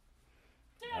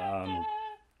 Why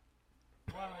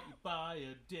don't you buy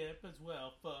a dip as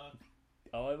well? Fuck.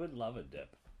 Oh, I would love a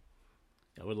dip.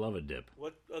 I would love a dip.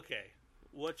 What? Okay.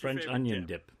 What's your French favorite onion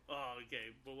dip. Oh,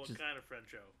 okay. But what kind of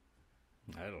Frencho?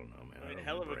 I don't know, man. I mean, don't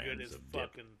hell know of a good brands is of dip.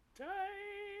 fucking tight.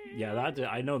 Yeah,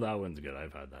 I know that one's good.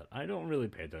 I've had that. I don't really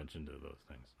pay attention to those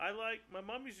things. My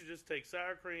mom used to just take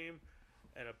sour cream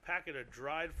and a packet of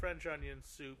dried French onion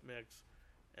soup mix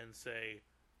and say,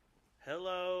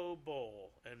 hello,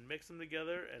 bowl, and mix them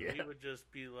together, and we would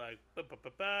just be like,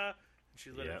 ba-ba-ba-ba, and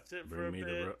she let it sit for a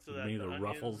bit so that the onions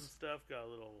ruffles and stuff got a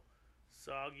little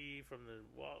soggy from the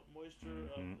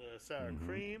moisture of the sour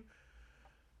cream.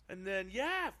 And then,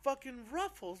 fucking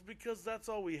Ruffles, because that's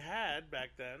all we had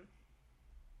back then.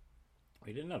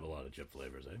 We didn't have a lot of chip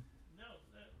flavors, eh? No,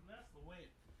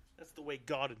 that's the way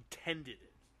God intended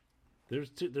it.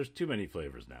 There's too many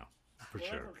flavors now, for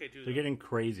sure. That's okay too, They're getting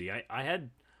crazy. I had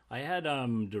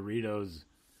Doritos.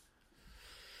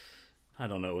 I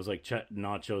don't know. It was like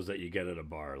nachos that you get at a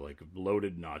bar, like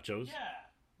loaded nachos. Yeah,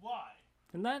 why?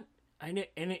 And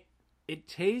it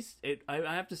tastes. I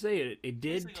have to say it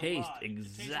did like taste it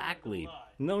exactly. tastes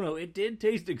like No, it did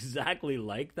taste exactly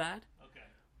like that. Okay,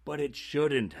 But it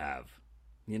shouldn't have.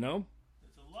 You know.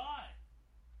 it's a lie.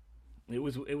 It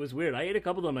was weird. I ate a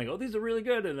couple of them. I'm like, oh, these are really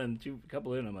good. And then a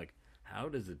couple in, I'm like, how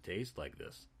does it taste like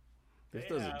this? This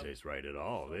doesn't taste right at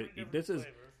all. This is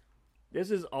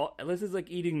like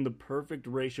eating the perfect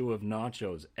ratio of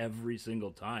nachos every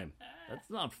single time. That's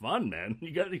not fun, man.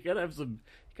 You gotta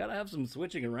have some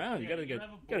switching around. You gotta get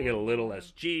a little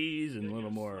less cheese and a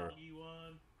little more.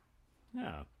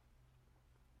 Yeah.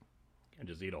 Can't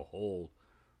just eat a whole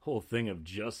thing of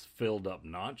just filled up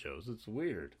nachos. It's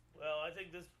weird. Well, I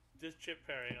think this chip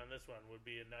pairing on this one would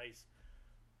be a nice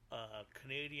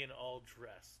Canadian all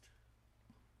dressed.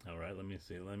 All right, let me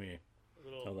see.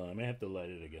 Hold on. I may have to light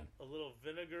it again. A little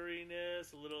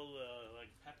vinegariness, a little like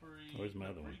peppery. Where's my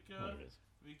other one? Oh, it is.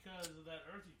 Because of that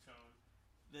earthy tone,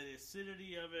 the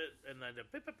acidity of it, and then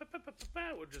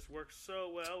the would just work so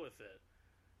well with it.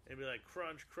 It'd be like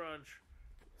crunch, crunch.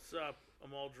 Sup?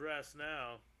 I'm all dressed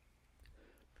now.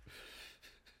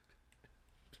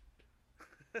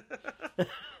 and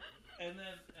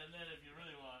then if you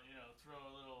really want, throw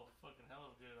a little fucking hell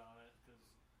of good on it, because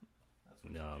that's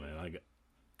what No, you do. man,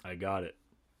 I got it.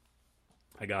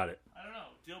 I don't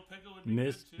know. Dill pickle would be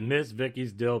good too. Miss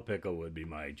Vicky's dill pickle would be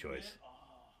my choice.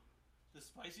 The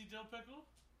spicy dill pickle?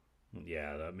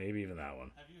 Yeah, maybe even that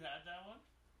one. Have you had that one?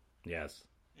 Yes.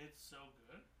 It's so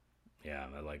good. Yeah,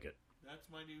 I like it. That's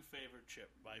my new favorite chip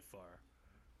by far.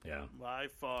 Yeah. By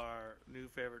far, new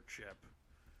favorite chip.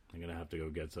 I'm gonna have to go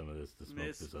get some of this to smoke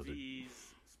Miss this other. V's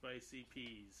spicy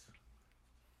peas.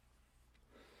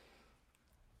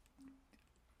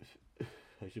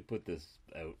 I should put this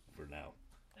out for now.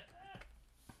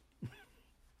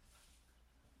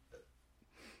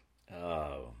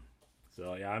 Oh,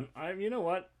 so yeah, I'm. You know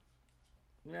what,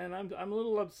 man, I'm a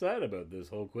little upset about this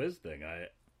whole quiz thing.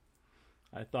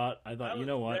 I thought, you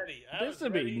know what, this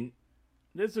would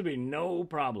be no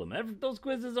problem. Those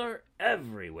quizzes are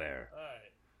everywhere. All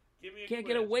right, give me a Can't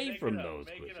quiz. get away Make from it up. those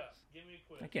Make quizzes. it up. Give me a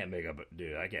quiz. I can't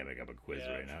make up a quiz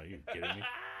right now. Are you kidding me?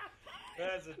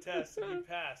 That's a test. You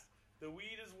passed. The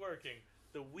weed is working.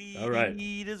 The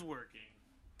weed is working.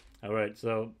 All right,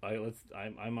 so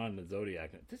I'm on the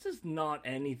Zodiac. This is not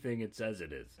anything it says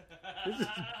it is.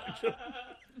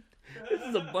 This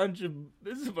is a bunch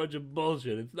of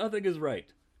bullshit. Nothing is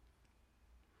right.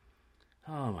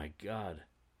 Oh my god,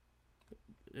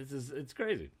 it's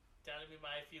crazy. Telling me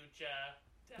my future.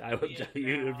 I will tell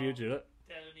you the future.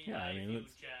 Telling me my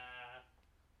future.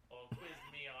 Or quiz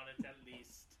me on it at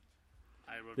least.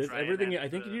 I will try everything. and I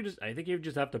think you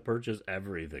just have to purchase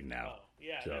everything now. Oh,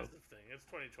 yeah, so, that's the thing. It's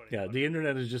 2020. Yeah, the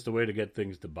internet is just a way to get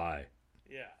things to buy.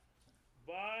 Yeah.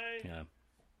 Buy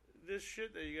this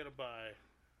shit that you gotta buy.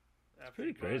 It's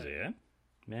pretty crazy, eh?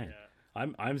 Man. Yeah.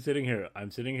 I'm sitting here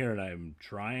and I'm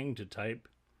trying to type.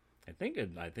 I think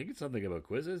it's something about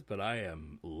quizzes, but I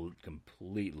am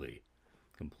completely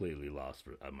lost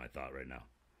on my thought right now.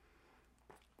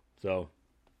 So,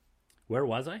 where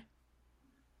was I?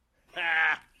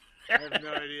 I have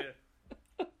no idea.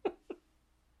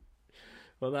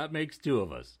 Well, that makes two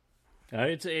of us.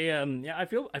 It's a I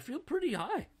feel pretty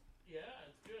high. Yeah,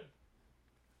 it's good.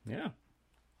 Yeah,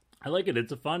 I like it.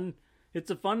 It's a fun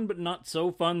but not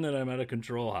so fun that I'm at a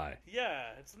control high.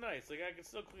 Yeah, it's nice. Like I can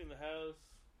still clean the house.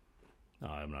 No,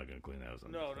 I'm not gonna clean the house.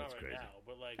 No, that's not crazy. right now.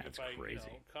 But like That's if I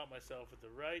crazy. caught myself at the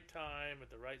right time,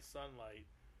 at the right sunlight,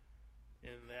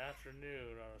 in the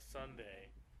afternoon on a Sunday,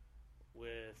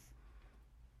 with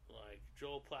like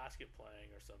Joel Plaskett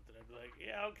playing or something, I'd be like,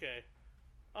 yeah, okay,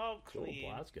 I'll clean.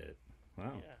 Joel Plaskett.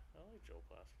 Wow. Yeah, I like Joel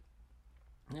Plaskett.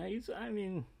 Yeah,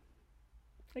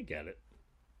 I get it.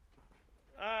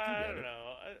 I don't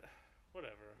know.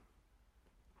 Whatever.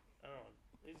 I don't know.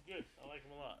 He's good. I like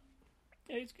him a lot.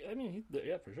 Yeah,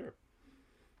 yeah, for sure.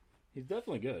 He's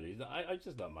definitely good. I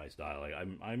just not my style. Like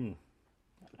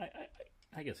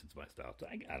I guess it's my style.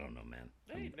 I don't know, man.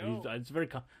 Hey, no. It's very.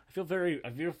 I feel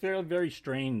very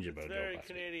strange about It's Joe very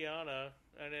Plaskett. Canadiana,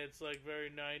 and it's like very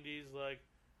 90s, like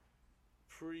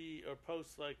pre or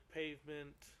post like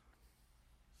Pavement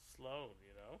Sloan,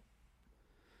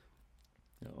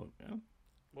 Oh, yeah.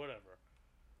 Whatever.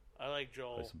 I like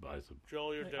Joel. I suppose.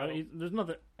 Joel, you're dope. There's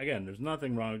nothing. Again, there's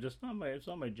nothing wrong. It's not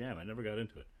my jam. I never got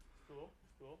into it. Cool.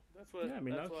 That's what. Yeah,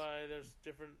 that's why there's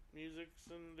different musics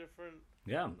and different.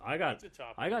 Yeah, I got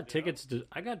tickets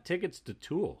to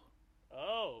Tool.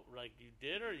 Oh, like you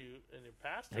did, or you in your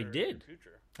past? Or I did. Your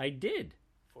future. I did.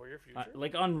 For your future.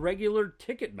 Like on regular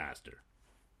Ticketmaster.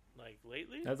 Like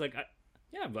lately. I was like,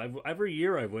 every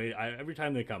year I've waited. Every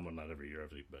time they come, well, not every year,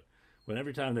 but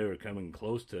every time they were coming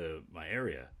close to my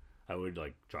area, I would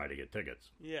like try to get tickets.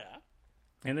 Yeah.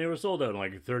 And they were sold out in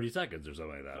like 30 seconds or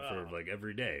something like that for like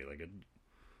every day.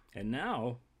 And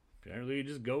now, apparently, you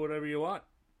just go whatever you want.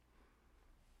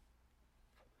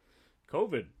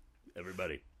 COVID,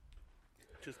 everybody.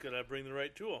 Just gotta bring the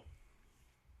right tool.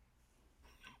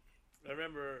 I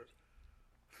remember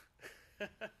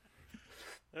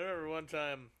one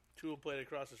time Tool played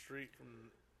across the street from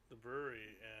the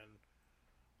brewery, and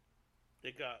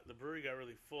the brewery got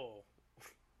really full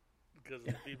because of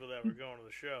the people that were going to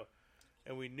the show,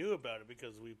 and we knew about it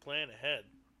because we plan ahead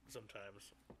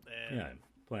sometimes. And Yeah,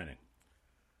 planning.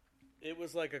 it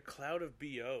was like a cloud of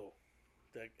BO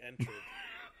that entered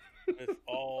with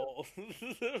all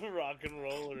the rock and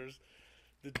rollers,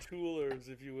 the toolers,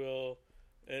 if you will,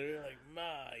 and we were like,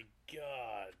 my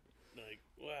God, like,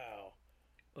 wow.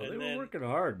 Oh, And they then- were working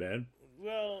hard, man.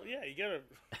 Well, yeah, you gotta.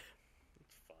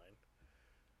 It's fine,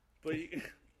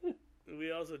 but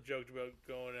we also joked about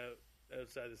going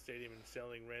outside the stadium and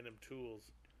selling random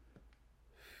tools.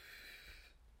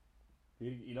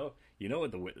 You know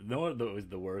what was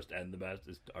the worst and the best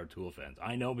is our Tool fans.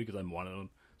 I know because I'm one of them.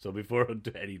 So before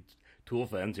any Tool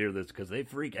fans hear this, because they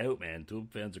freak out, man. Tool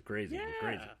fans are crazy. Yeah, We're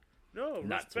crazy. no,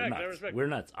 Nuts. respect. We're I nuts. respect. We're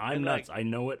nuts. I'm And, nuts. like, I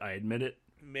know it. I admit it.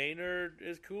 Maynard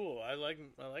is cool. I like.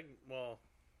 Well,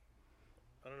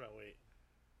 I don't know. Wait,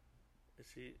 is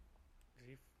he?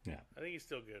 Yeah. I think he's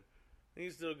still good. I think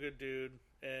he's still a good dude,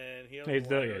 and he owns He's a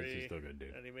still winery, a good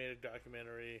dude. and he made a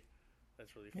documentary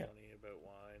that's really Yeah. funny about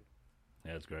wine.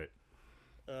 Yeah, that's great.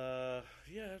 Yeah,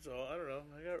 that's all. I don't know.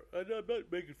 I'm not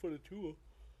making fun of Tool.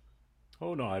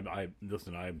 Oh no, I'm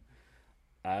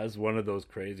as one of those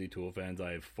crazy Tool fans.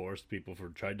 I've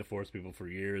tried to force people for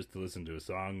years to listen to a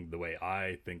song the way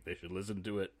I think they should listen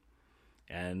to it.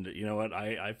 And you know what?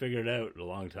 I figured it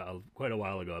out quite a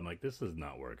while ago. I'm like, this is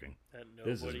not working.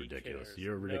 This is ridiculous. Cares.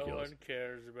 You're ridiculous. No one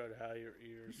cares about how your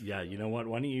ears. Yeah, feel. you know what?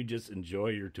 Why don't you just enjoy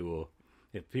your Tool?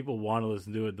 If people want to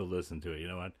listen to it, they'll listen to it. You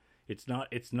know what? It's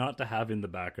not to have in the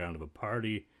background of a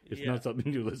party. It's not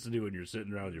something you listen to when you're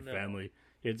sitting around with your family.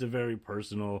 It's a very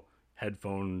personal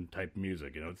headphone type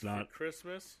music. You know, it's not for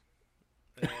Christmas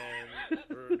and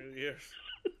for New Year's.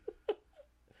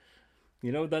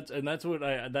 You know, that's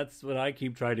what I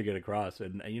keep trying to get across.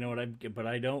 And you know what? But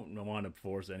I don't want to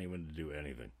force anyone to do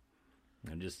anything.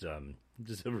 I'm just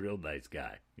a real nice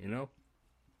guy. You know?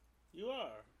 You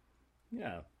are.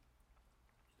 Yeah.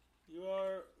 You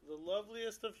are the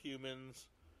loveliest of humans.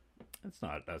 That's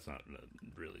not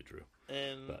really true.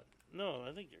 And But- no,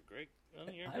 I think you're great. I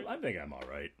think you're great. I think I'm all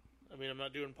right. I mean, I'm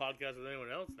not doing podcasts with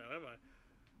anyone else now, am I?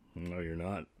 No, you're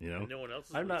not. You know, No one else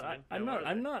is I'm not. listening. I'm No, not. are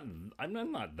I'm they? not.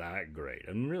 I'm not that great.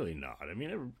 I'm really not. I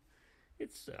mean,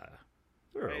 it's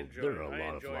there are a I lot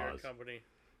of enjoy your flaws. company.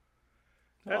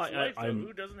 Well, That's life, though. I'm-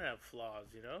 Who doesn't have flaws,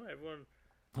 you know? Everyone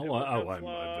Oh, has I'm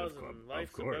flaws, of and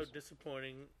life's course. about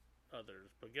disappointing others.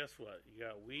 But guess what? You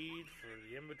got weed for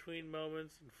the in-between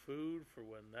moments and food for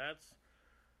when that's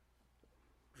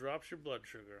drops your blood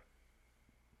sugar.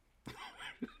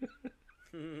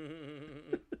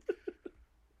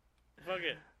 Fuck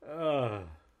it.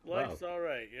 Life's all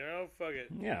right, you know? Fuck it.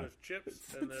 Yeah. There's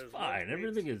chips and there's It's fine. lunch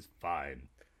Everything meats. is fine.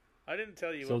 I didn't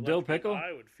tell you So what dill lunch meat pickle?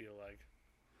 I would feel like.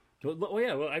 Well,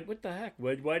 yeah. Well, what the heck?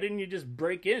 Why didn't you just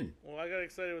break in? Well, I got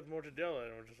excited with mortadella,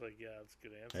 and we're just like, yeah, that's a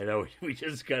good answer. I know we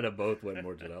just kind of both went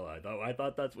mortadella. I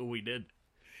thought that's what we did.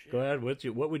 Go ahead.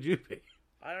 What would you be?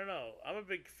 I don't know. I'm a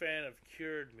big fan of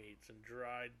cured meats and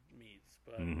dried meats,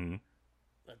 but Mm-hmm.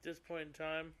 at this point in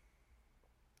time,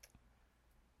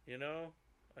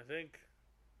 I think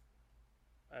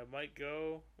I might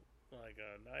go like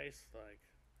a nice, like,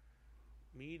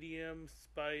 medium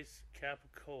spice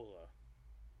capicola.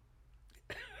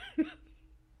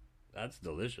 That's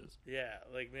delicious. Yeah,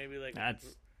 like maybe like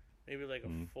That's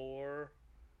a 4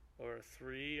 or a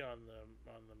 3 on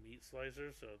the meat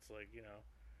slicer, so it's like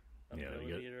a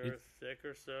millimeter thick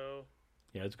or so.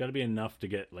 Yeah, it's got to be enough to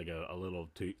get like a little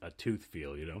a tooth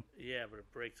feel, Yeah, but it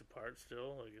breaks apart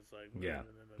still. Like it's like Yeah.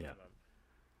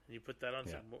 And you put that on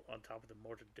on top of the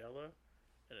mortadella,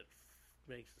 and it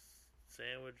makes the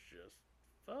sandwich just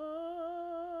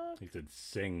fuck. Makes it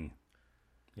sing.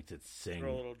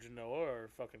 Throw a little Genoa or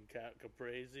fucking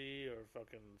caprese or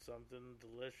fucking something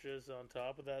delicious on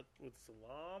top of that with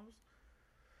salams.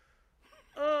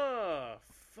 Oh,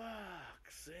 fuck.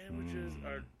 Sandwiches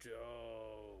are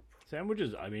dope.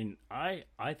 Sandwiches, I mean, I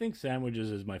think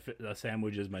sandwiches is a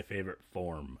sandwich is my favorite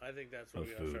form. I think that's what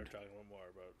we gotta food. start talking a little more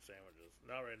about sandwiches.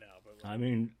 Not right now, but I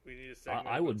mean, we need a segment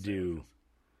I would do.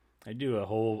 I do a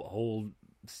whole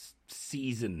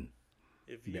season.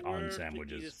 If you on were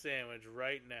sandwiches. to eat a sandwich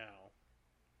right now,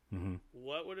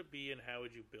 what would it be and how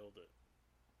would you build it?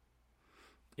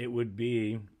 It would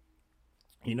be,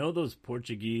 those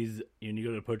Portuguese, when you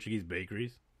go to Portuguese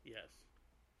bakeries? Yes.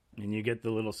 And you get the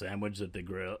little sandwich that they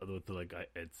grill with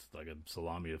it's like a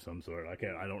salami of some sort. I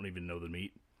don't even know the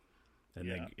meat.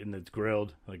 And and it's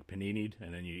grilled, like panini'd,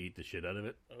 and then you eat the shit out of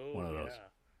it. Oh, one of those.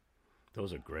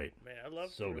 Those are great. Man, I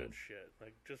love so grilled good shit.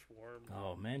 Like just warm.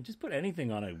 Oh man, just put anything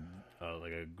on a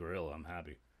grill. I'm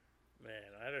happy.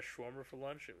 Man, I had a shawarma for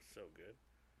lunch. It was so good.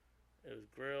 It was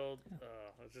grilled.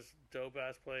 It was this dope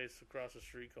ass place across the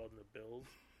street called The Bills.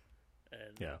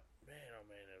 And man, oh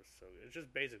man, it was so good. It's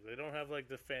just basic. They don't have like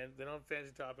they don't have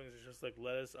fancy toppings. It's just like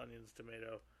lettuce, onions,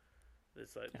 tomato.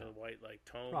 It's like the white like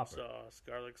tome sauce,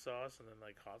 garlic sauce, and then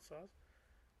like hot sauce.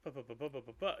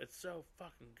 It's so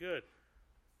fucking good.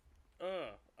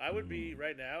 I would be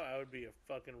right now. I would be a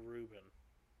fucking Reuben.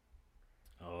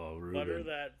 Oh, Reuben. Butter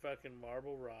that fucking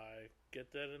marble rye.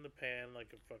 Get that in the pan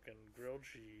like a fucking grilled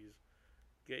cheese.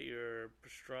 Get your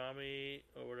pastrami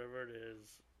or whatever it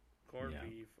is, corned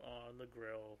beef on the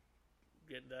grill.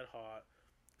 Get that hot.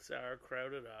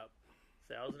 Sauerkraut it up.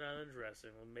 Thousand Island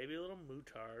dressing. Maybe a little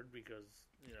moutarde because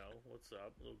what's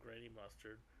up? A little grainy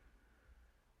mustard.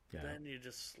 Yeah. Then you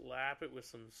just slap it with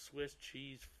some Swiss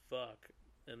cheese fuck.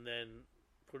 And then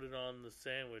put it on the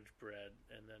sandwich bread,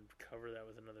 and then cover that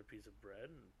with another piece of bread.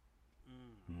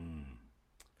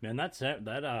 Man,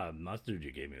 that mustard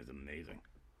you gave me was amazing.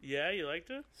 Yeah, you liked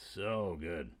it? So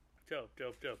good. Dope.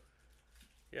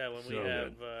 Yeah, when we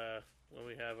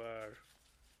have our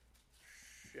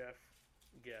chef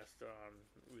guest on,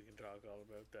 we can talk all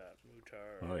about that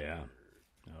moutarde. Oh yeah.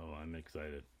 Oh, I'm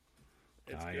excited.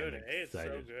 It's good. Hey, it's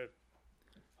so good.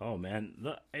 Oh man,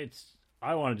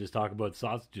 I want to just talk about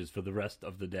sausages for the rest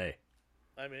of the day.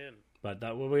 I'm in. But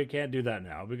we can't do that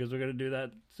now because we're going to do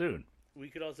that soon. We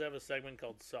could also have a segment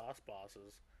called Sauce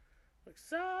Bosses. Like,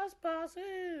 Sauce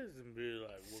Bosses! And be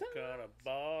like, what kind of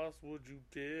boss would you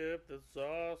dip the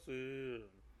sauce in?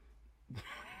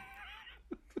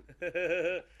 And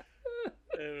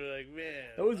we're like,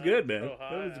 man. That was good, man. So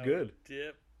that was good.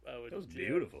 That was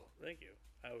beautiful. Thank you.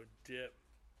 I would dip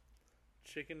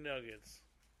chicken nuggets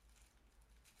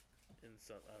in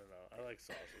some, I don't know. I like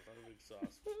sauces. I'm a big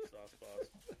sauce boss.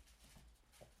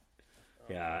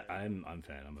 Yeah, I'm a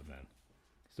fan.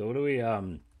 So what do we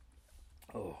oh,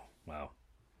 wow.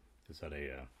 Just had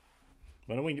a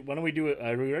why don't we do it?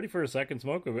 Are we ready for a second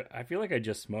smoke? I feel like I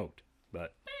just smoked,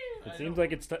 but it seems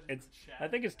like it's I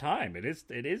think it's time. It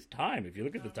is time if you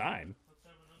look at the time. Let's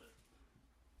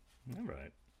have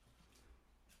another.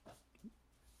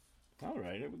 All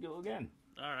right, here we go again.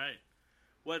 All right.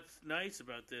 What's nice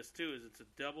about this, too, is it's a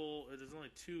double. There's only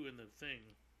 2 in the thing.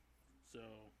 So,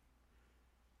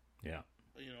 yeah.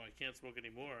 I can't smoke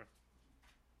anymore.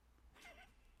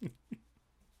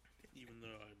 Even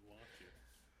though I'd want to.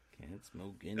 Can't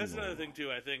smoke anymore. That's another thing,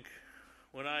 too. I think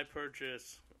when I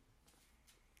purchase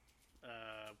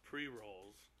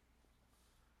pre-rolls,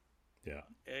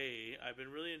 I've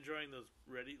been really enjoying those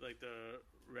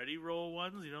ready roll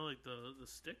ones, like the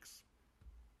sticks.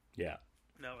 Yeah.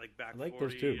 Now, like Back I like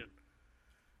 40 those too. and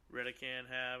Redican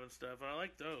have and stuff. And I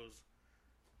like those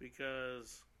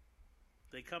because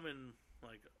they come in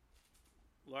like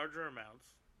larger amounts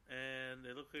and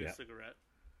they look like a cigarette,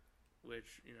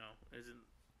 which isn't.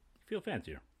 You feel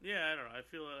fancier. Yeah, I don't know. I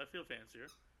feel fancier,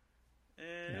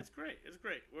 and it's great. It's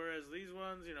great. Whereas these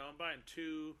ones, I'm buying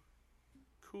 2.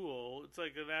 Cool. It's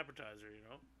like an appetizer,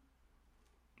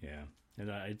 Yeah, and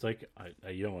it's like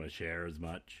you don't want to share as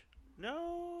much.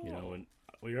 No. You know,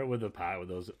 when you're with a pack with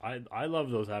those, I love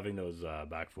those, having those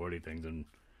back 40 things, and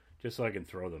just so I can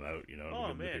throw them out, you know, to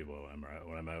give them to people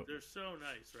when I'm out. They're so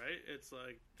nice, right? It's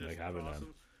like just like having awesome.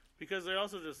 them. Because they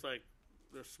also just like,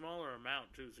 they're smaller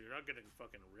amount too, so you're not getting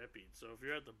fucking ripping. So if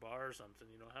you're at the bar or something,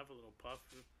 you know, have a little puff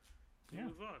and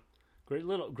move on. Great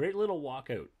little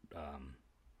walkout.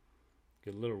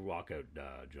 Good little walkout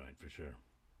joint for sure.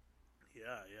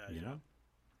 Yeah. You know?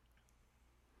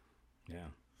 Yeah.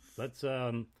 Let's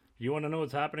you want to know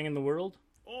what's happening in the world?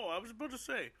 Oh, I was about to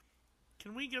say,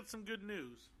 can we get some good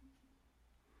news?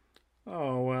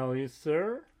 Oh, well,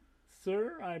 sir,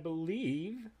 I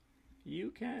believe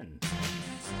you can.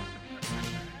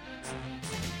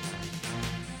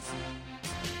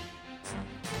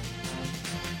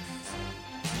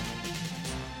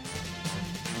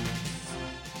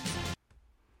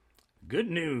 Good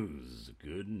news.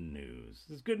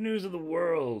 This is good news of the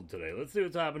world today. Let's see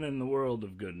what's happening in the world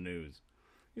of good news.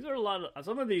 These are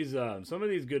some of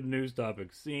these good news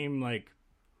topics seem like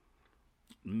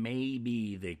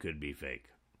maybe they could be fake.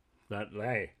 But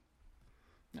hey,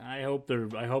 I hope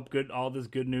all this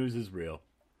good news is real.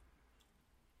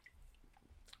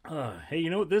 Hey, you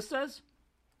know what this says?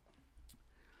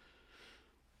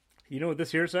 You know what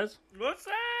this here says? What's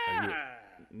that?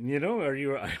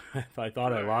 I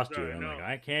thought I lost you. I'm like,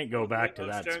 I can't go back to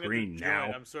that screen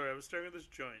now. I'm sorry, I was staring at this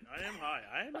joint. I am high.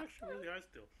 I am actually really high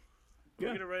still.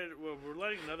 We're we're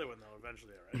lighting another one though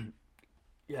eventually, alright?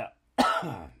 Yeah.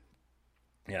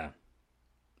 Yeah.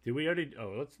 Did we already?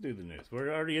 Oh, let's do the news.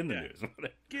 We're already in the news.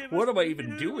 What am I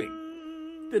even doing?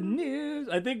 The news.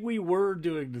 I think we were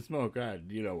doing the smoke.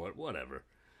 You know what? Whatever.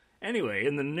 Anyway,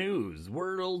 in the news,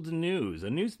 world news, a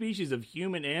new species of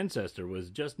human ancestor was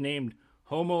just named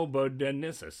Homo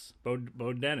bodensis,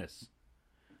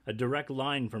 a direct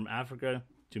line from Africa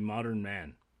to modern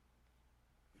man.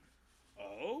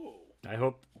 Oh. I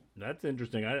hope that's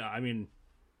interesting. I mean,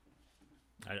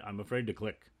 I'm afraid to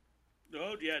click.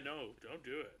 Oh, yeah, no, don't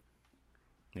do it.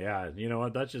 Yeah, you know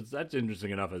what? That's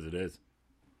interesting enough as it is.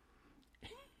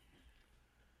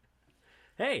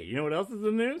 Hey, you know what else is in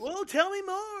the news? Well, tell me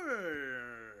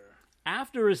more.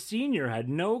 After a senior had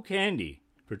no candy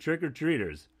for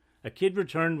trick-or-treaters, a kid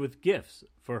returned with gifts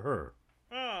for her.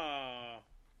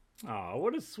 Aw,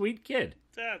 what a sweet kid.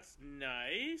 That's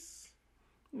nice.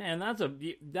 Man,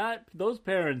 those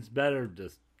parents better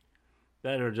just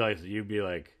you'd be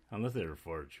like, unless they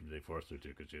forced her to,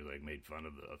 because she like made fun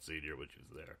of the senior when she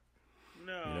was there.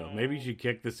 No. You know, maybe she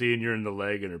kicked the senior in the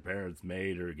leg and her parents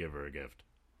made her give her a gift.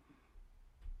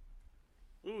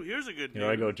 Ooh, here's a good news.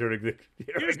 Here I go turning the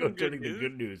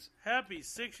good news. Happy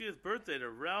 60th birthday to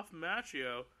Ralph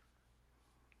Macchio.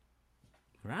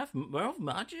 Ralph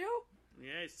Macchio?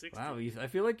 Yeah, he's 60. Wow, I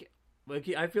feel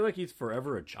like he's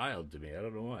forever a child to me. I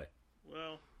don't know why.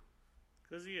 Well,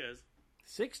 because he is.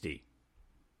 60?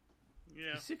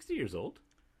 Yeah. He's 60 years old?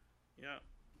 Yeah.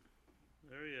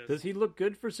 There he is. Does he look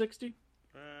good for 60?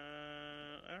 I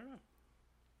don't know.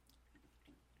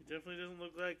 He definitely doesn't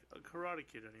look like a Karate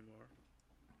Kid anymore.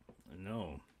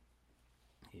 No.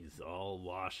 He's all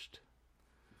washed.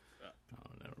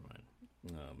 Oh, never mind.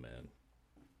 Oh, man.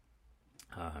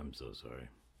 I'm so sorry.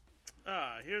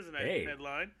 Here's a nice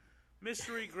headline.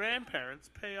 Mystery grandparents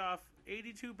pay off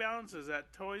 82 balances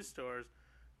at toy stores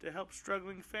to help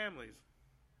struggling families.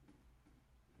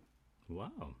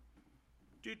 Wow.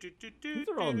 These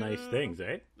are all nice things,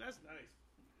 eh? That's nice.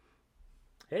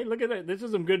 Hey, look at that. This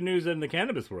is some good news in the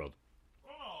cannabis world.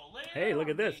 Oh, hey, look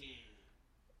at this.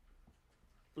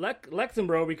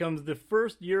 Luxembourg becomes the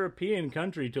first European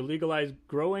country to legalize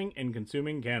growing and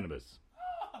consuming cannabis.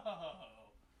 Oh.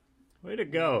 Way to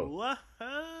go. Whoa.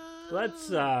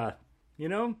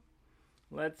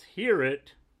 Let's hear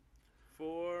it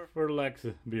for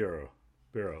Luxembourg.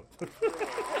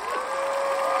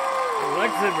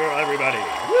 Luxembourg, everybody.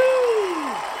 Woo!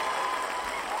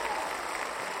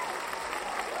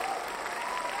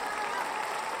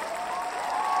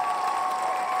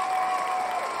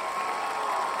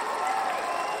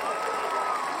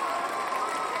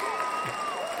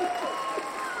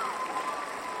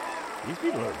 These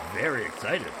people are very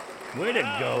excited. Way to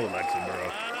go,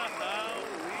 Luxembourg.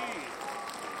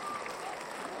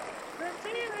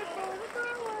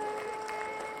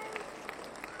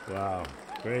 Wow.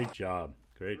 Great job.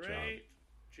 Great job.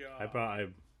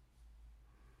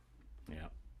 Yeah.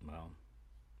 Well,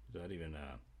 is that even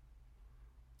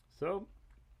so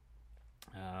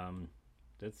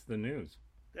that's the news.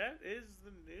 That is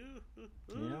the news.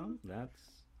 Yeah,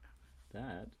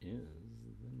 that is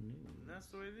the news. And that's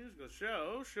the way the news goes.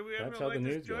 Should we That's ever how light the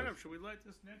this news joint goes. up? Should we light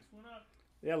this next one up?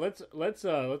 Yeah, let's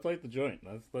light the joint.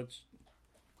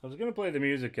 I was going to play the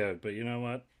music out, but you know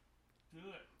what? Do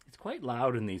it. It's quite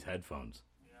loud in these headphones.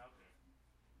 Yeah,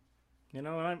 okay. You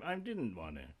know, I didn't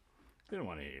want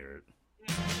to hear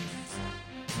it.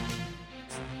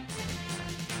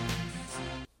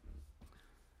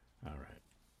 All right.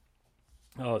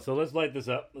 Oh, so let's light this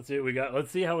up. Let's see what we got.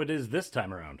 Let's see how it is this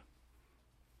time around.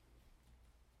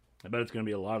 I bet it's going to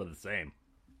be a lot of the same.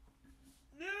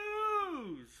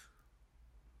 News!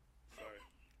 Sorry.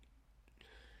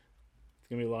 It's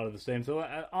going to be a lot of the same. So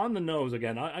on the nose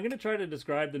again, I'm going to try to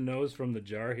describe the nose from the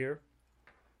jar here.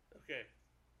 Okay.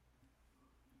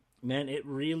 Man, it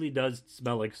really does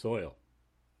smell like soil.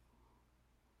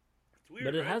 It's weird,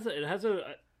 But it right?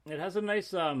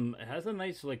 has a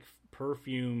nice like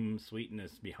perfume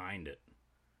sweetness behind it.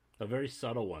 A very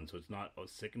subtle one, so it's not a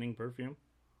sickening perfume.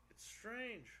 It's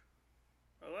strange.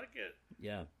 I like it,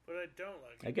 Yeah. but I don't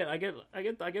like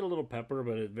it. I get a little pepper,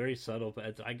 but it's very subtle.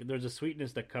 There's a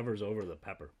sweetness that covers over the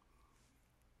pepper.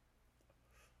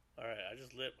 All right, I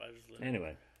just lit.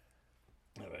 Anyway.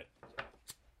 All right.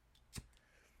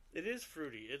 It is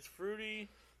fruity. It's fruity,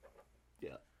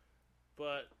 Yeah.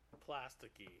 but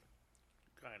plasticky,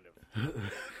 kind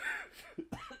of.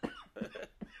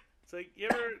 It's like, you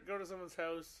ever go to someone's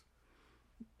house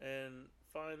and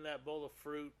find that bowl of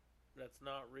fruit that's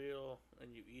not real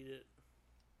and you eat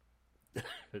it?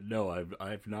 No,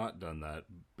 I've not done that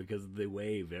because they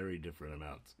weigh very different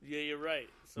amounts. Yeah, you're right.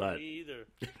 So But- me either.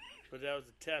 But that was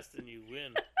a test and you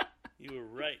win. You were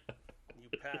right. You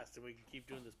passed and we can keep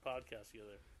doing this podcast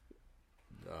together.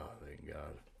 Oh, thank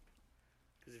God.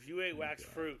 Because if you ate wax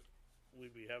fruit,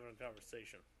 we'd be having a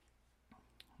conversation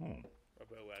Oh.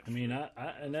 about wax I mean,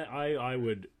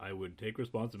 fruit. I would take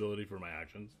responsibility for my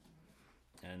actions,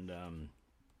 and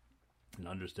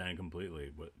understand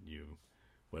completely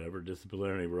whatever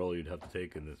disciplinary role you'd have to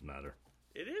take in this matter.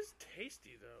 It is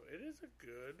tasty, though. It is a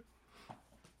good,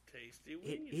 tasty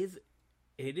weed.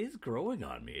 It is growing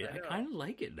on me. I know. kind of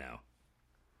like it now.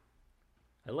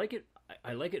 I like it.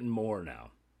 I like it more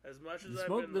now. As much as The I've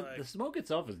smoke, been the smoke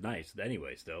itself is nice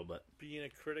anyway, still, but being a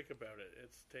critic about it,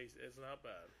 it's not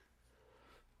bad.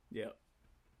 yeah,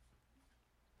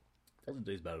 doesn't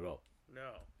taste bad at all.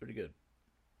 No. Pretty good.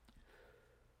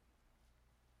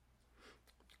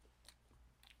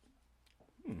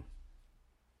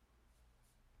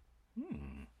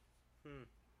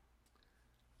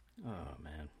 Oh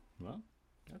man, well,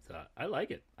 that's I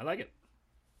like it. I like it.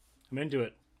 I'm into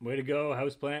it. Way to go,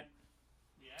 Houseplant.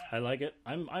 Yeah. I like it.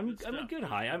 I'm a stuff, good good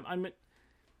high. stuff.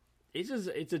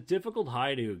 It's a difficult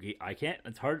high to. I can't.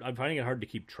 It's hard. I'm finding it hard to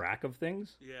keep track of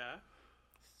things. Yeah.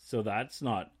 So that's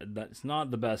not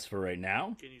the best for right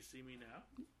now. Can you see me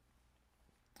now?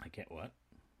 I can't. What?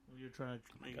 Well, you're trying to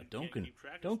God, keep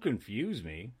track of don't stuff. confuse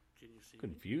me. Can you see me?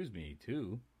 Confuse me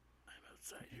too. I'm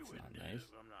outside your That's not window. nice.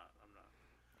 I'm not.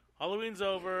 Halloween's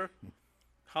over.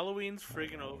 Halloween's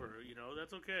friggin' over. You know,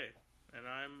 that's okay. And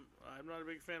I'm not a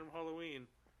big fan of Halloween.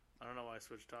 I don't know why I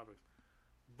switched topics.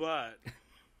 But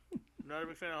not a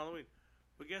big fan of Halloween.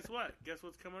 But guess what? Guess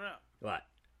what's coming up? What?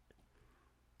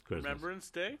 Christmas. Remembrance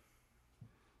Day.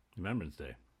 Remembrance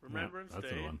Day. Remembrance Yep,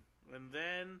 that's Day. the one. And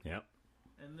then Yep.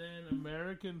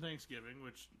 American Thanksgiving,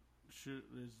 which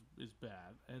is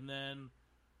bad. And then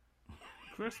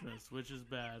Christmas, which is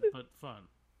bad but fun.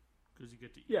 Because you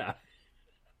get to eat. Yeah.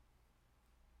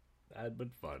 Bad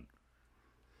but fun.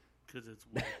 Because it's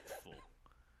wasteful.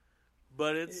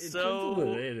 But it's It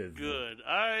so is. good.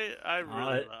 I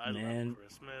really man, love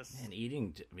Christmas. Man,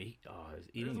 eating turkey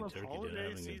holiday dinner,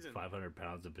 having season. 500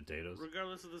 pounds of potatoes.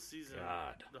 Regardless of the season.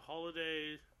 God. The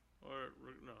holiday,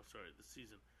 the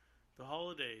season. The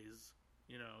holidays,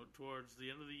 towards the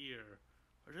end of the year,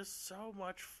 are just so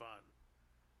much fun.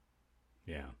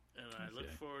 Yeah. And I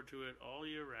look forward to it all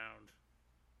year round.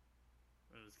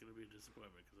 And it's going to be a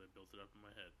disappointment because I built it up in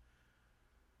my head.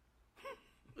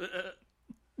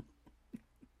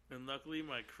 And luckily,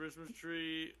 my Christmas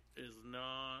tree is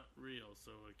not real,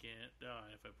 so I can't die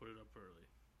if I put it up early.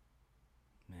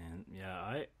 Man,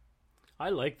 yeah, I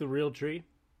like the real tree,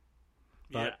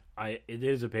 but Yeah. it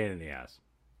is a pain in the ass.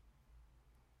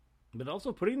 But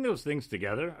also putting those things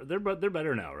together, they're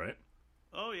better now, right?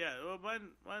 Oh, yeah. Well,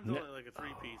 mine's only like a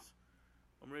 3-piece.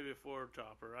 Or maybe a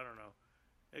 4-topper. I don't know.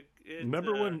 Do you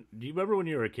remember when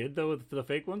you were a kid, though, with the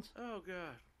fake ones? Oh,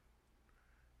 God.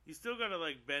 You still got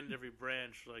to, bend every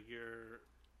branch like you're,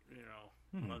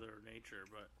 Mother Nature,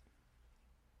 but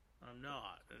I'm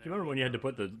not. Do you remember when you had to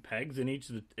put the pegs in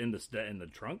in the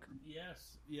trunk?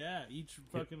 Yes. Yeah, each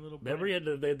fucking little Remember you had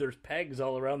there's pegs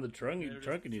all around the trunk,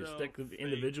 They're and you so stick them fake.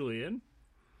 individually in?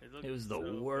 looked It was the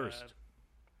so worst. bad.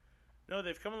 No,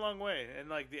 they've come a long way, and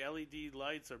the LED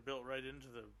lights are built right into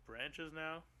the branches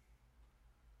now.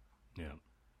 Yeah.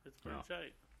 It's pretty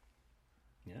tight.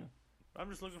 Yeah. I'm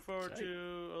just looking forward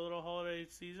to a little holiday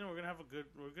season. We're gonna have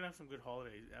some good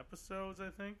holiday episodes. I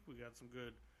think we got some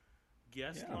good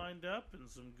guests lined up and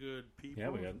some good people.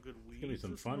 Yeah, some good weeds. It's gonna be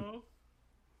some fun. Smoke.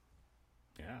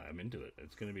 Yeah, I'm into it.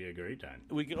 It's gonna be a great time.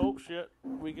 We can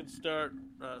We could start.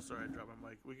 Sorry, I dropped my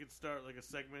mic. We could start like a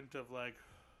segment of like,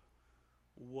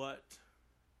 what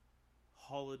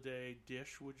holiday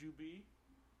dish would you be?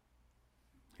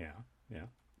 Yeah.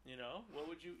 You know, what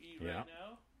would you eat right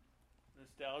now?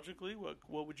 Nostalgically,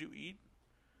 what would you eat?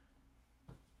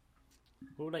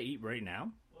 What would I eat right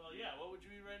now? Well, yeah. What would you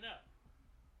eat right now?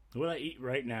 What would I eat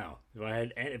right now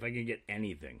if I could get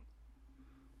anything?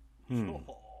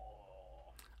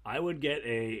 I would get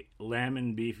a lamb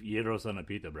and beef gyros on a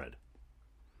pita bread.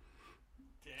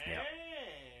 Dang.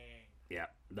 Yeah,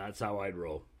 that's how I'd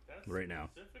roll right now.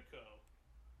 Pacifico.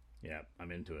 Yeah,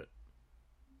 I'm into it.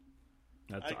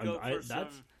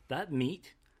 That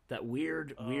meat, that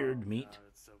weird meat,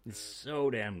 is so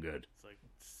damn good. It's like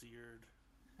seared,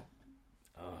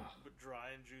 but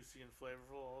dry and juicy and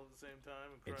flavorful all at the same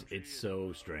time. And crunchy. It's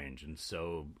so strange and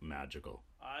so magical.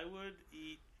 I would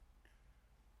eat,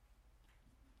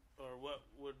 or what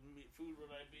food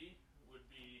would I be? Would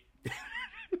be.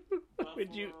 What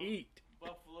would you eat?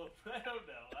 Buffalo. I don't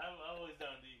know. I'm always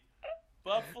down to eat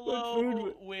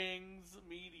buffalo wings,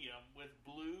 medium, with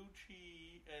blue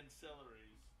cheese and celery.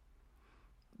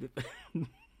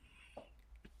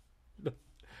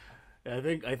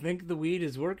 I think the weed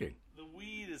is working. The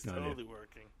weed is totally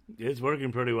working. It's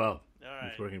working pretty well. All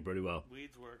right, it's working pretty well.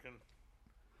 Weed's working.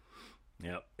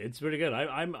 Yeah, it's pretty good.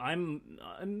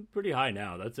 I'm pretty high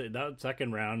now. That's it. That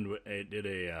second round, it did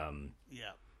it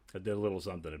did a little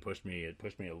something. It pushed me a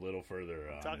little further.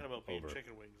 Talking about being over.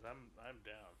 chicken wings, I'm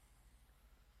down.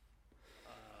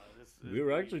 We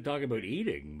were actually talking about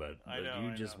eating, but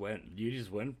you just know. went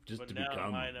just to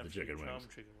become the chicken wings.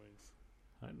 Chicken wings.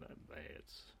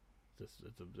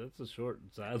 That's a short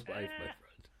and sad life, my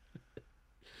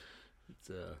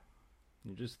friend.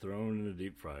 You're just thrown in a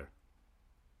deep fryer.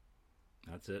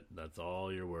 That's it. That's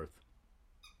all you're worth.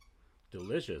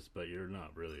 Delicious, but you're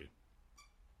not really.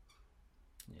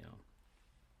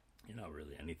 You're not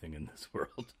really anything in this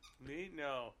world. Me?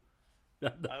 No.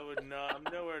 I would not. I'm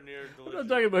nowhere near delicious. I'm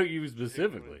not talking about you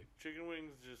specifically. Chicken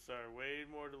wings just are way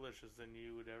more delicious than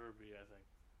you would ever be, I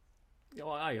think.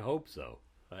 Well, I hope so.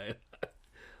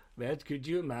 Man, could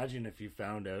you imagine if you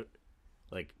found out,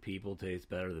 like, people taste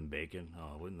better than bacon?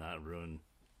 Oh, wouldn't that ruin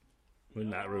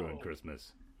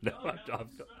Christmas? No,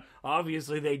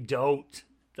 obviously they don't.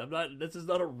 This is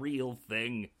not a real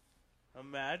thing.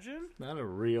 Imagine? Not a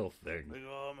real thing. Like,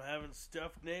 oh, I'm having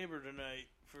stuffed neighbor tonight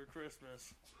for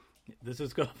Christmas. This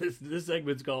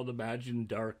segment's called Imagine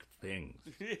Dark Things.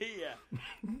 Yeah.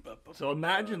 So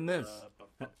imagine this.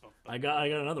 I got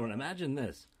another one. Imagine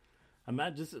this.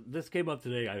 This came up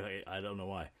today. I don't know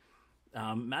why.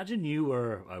 Imagine you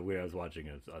were. I was watching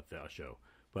a show,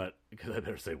 but because I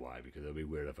better say why, because it'll be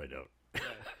weird if I don't.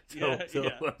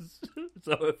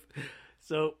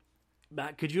 So,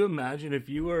 Matt, could you imagine if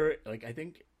you were like, I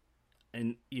think,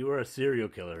 and you were a serial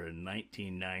killer in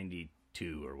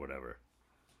 1992 or whatever,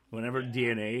 whenever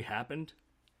DNA happened,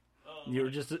 you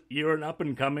were an up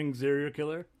and coming serial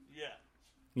killer. Yeah.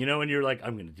 You know, and you're like,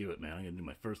 I'm going to do it, man. I'm going to do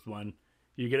my first one.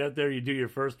 You get out there, you do your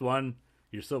first one.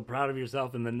 You're so proud of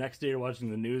yourself, and the next day you're watching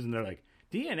the news, and they're like,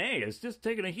 DNA has just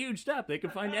taken a huge step. They can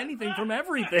find anything from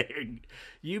everything.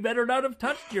 You better not have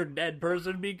touched your dead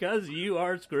person because you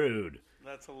are screwed.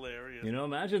 That's hilarious. You know,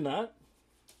 imagine that.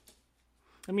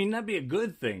 I mean, that'd be a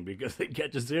good thing because they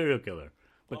catch a serial killer.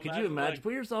 But could you imagine,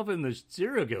 put yourself in the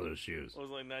serial killer's shoes. It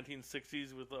was like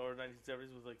 1960s or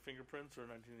 1970s with like fingerprints, or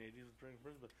 1980s with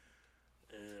fingerprints. But,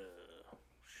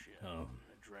 shit. Oh.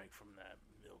 I drank from that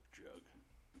milk jug.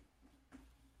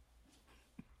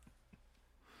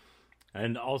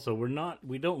 And also,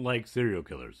 we don't like serial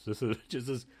killers. This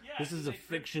is a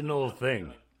fictional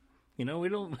thing. You know, we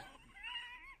don't.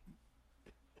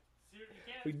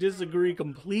 We disagree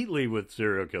completely with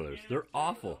serial killers. They're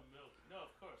awful. No,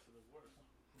 of course, they're the worst.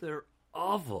 They're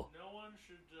awful. No one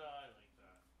should die like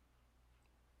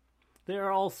that.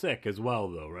 They're all sick as well,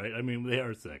 though, right? I mean, they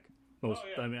are sick. I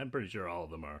mean, I'm pretty sure all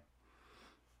of them are.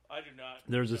 I do not.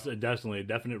 There's a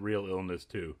definite real illness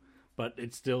too, but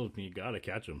it's still, you gotta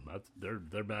catch them.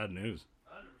 They're bad news.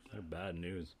 100%. They're bad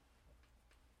news.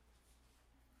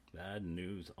 Bad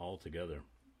news altogether.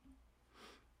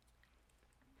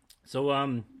 So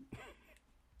I'd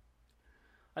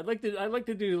like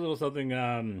to do a little something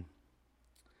I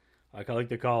like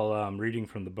to call reading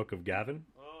from the Book of Gavin.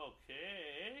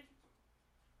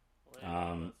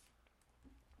 Okay.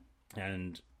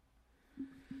 And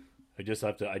I just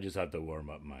have to warm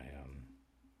up my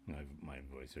my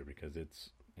voice here because this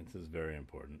is very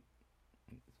important.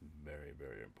 It's very,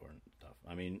 very important stuff.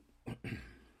 I mean, wish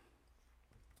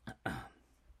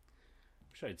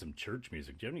I had some church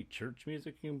music. Do you have any church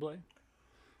music you can play?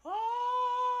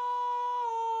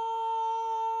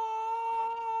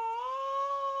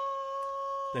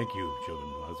 Thank you,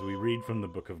 children. As we read from the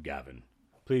book of Gavin,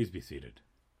 please be seated.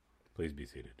 Please be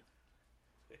seated.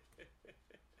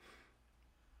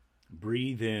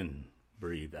 Breathe in,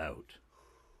 breathe out.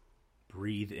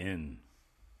 Breathe in,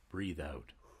 breathe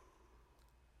out.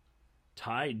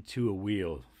 Tied to a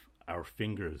wheel, our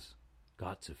fingers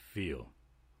got to feel,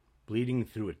 bleeding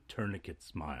through a tourniquet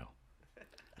smile.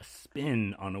 A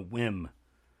spin on a whim,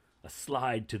 a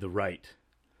slide to the right.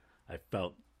 I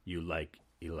felt you like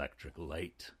electric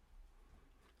light.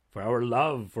 For our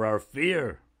love, for our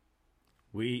fear,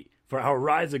 for our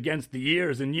rise against the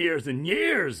years and years and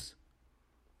years,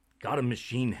 got a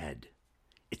machine head.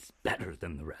 It's better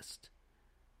than the rest.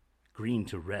 Green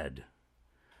to red,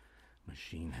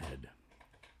 machine head.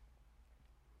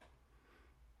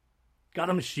 Got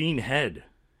a machine head.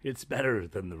 It's better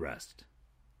than the rest.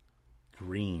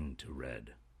 Green to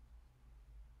red.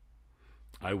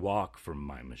 I walk from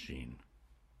my machine.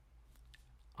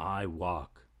 I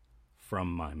walk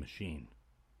from my machine.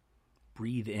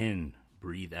 Breathe in,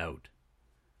 breathe out.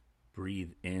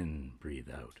 Breathe in, breathe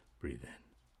out. Breathe in.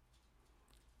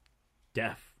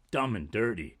 Deaf, dumb, and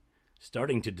dirty.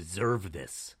 Starting to deserve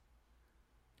this.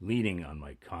 Leaning on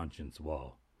my conscience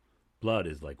wall. Blood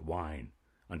is like wine.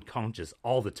 Unconscious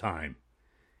all the time.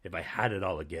 If I had it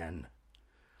all again,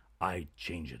 I'd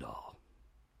change it all.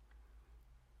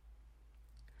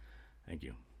 Thank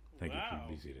you. Thank you.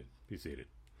 Be seated. Be seated.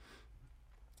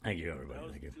 Thank you, everybody.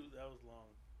 Thank you. That was long.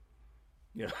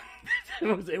 Yeah,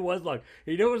 it was long.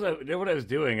 You know what I was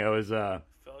doing? I was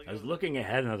looking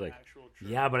ahead, and I was like,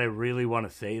 yeah, but I really want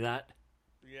to say that.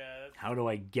 Yeah. How do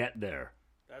I get there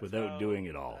without doing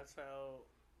it all? That's how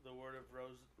the word of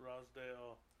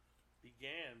Rosedale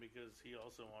began, because he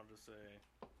also wanted to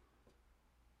say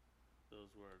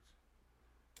those words.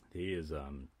 He is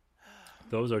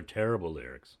those are terrible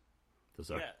lyrics.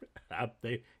 Those are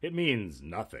it means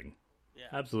nothing. Yeah.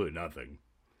 Absolutely nothing.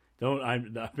 People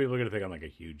are gonna think I'm like a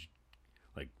huge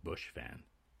Bush fan.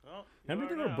 Well,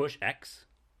 remember there were Bush X?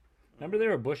 Remember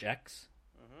there were Bush X?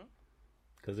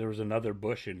 Because there was another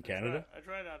Bush in Canada. I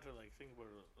try not to think about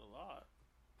it a lot.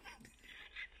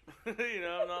 You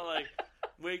know, I'm not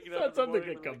waking up. That's something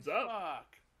that comes up.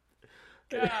 Fuck.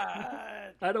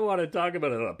 God. I don't want to talk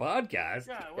about it on a podcast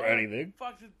or anything.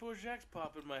 Fuck did Bush X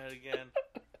pop in my head again?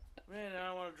 Man,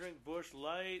 I want to drink Bush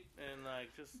Light and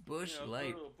just Bush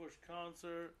Light. Go to a Bush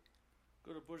concert.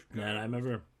 Go to Bush. Man, I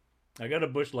remember. I got a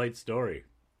Bush Light story.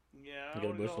 Yeah, I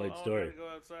got a Bush Light story. I gotta go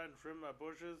outside and trim my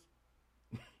bushes.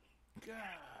 God.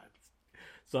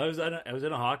 So I was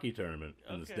in a hockey tournament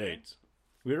in the States.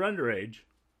 We were underage.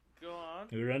 Go on.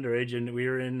 We were underage, and we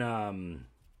were in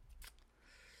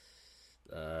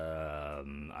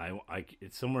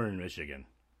it's somewhere in Michigan,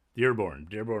 Dearborn,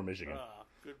 Michigan,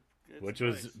 good. Which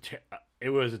was it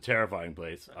was a terrifying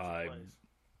place. Place.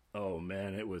 Oh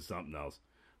man, it was something else.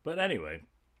 But anyway,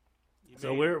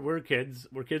 so we're kids.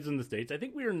 We're kids in the States. I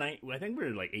think we were 18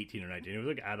 or 19. It was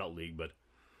like adult league, but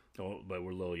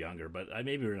we're a little younger. But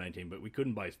maybe we were 19, but we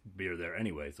couldn't buy beer there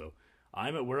anyway. So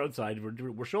we're outside.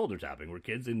 We're shoulder tapping. We're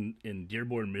kids in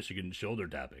Dearborn, Michigan, shoulder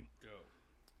tapping.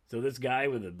 So this guy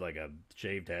with a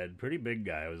shaved head, pretty big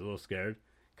guy, I was a little scared,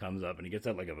 comes up and he gets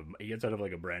out of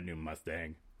a brand new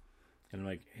Mustang, and I'm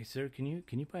like, "Hey sir, can you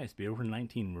buy us beer? We're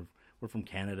 19. We're from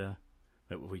Canada,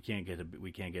 but we can't get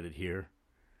it here."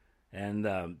 And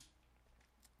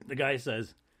the guy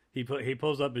says he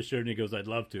pulls up his shirt and he goes, "I'd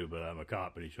love to, but I'm a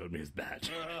cop," and he showed me his badge.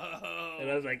 Oh.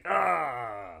 And I was like,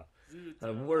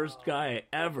 the worst guy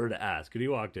ever to ask. And he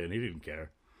walked in, he didn't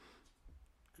care.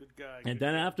 Good guy. And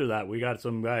then after that, we got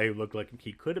some guy who looked like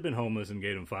he could have been homeless and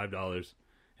gave him $5,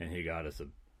 and he got us a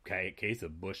case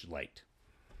of Bush Light.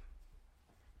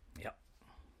 Yep,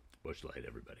 Bush Light,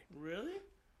 everybody. Really?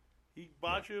 He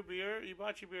bought you a beer? He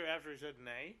bought you beer after he said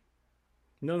nay?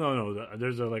 No.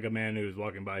 There's a man who was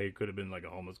walking by. He could have been a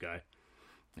homeless guy,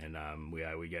 and we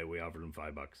offered him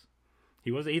 $5.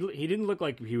 He didn't look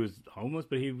like he was homeless,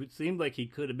 but he seemed like he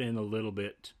could have been a little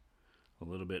bit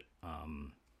on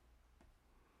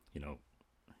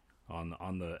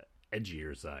the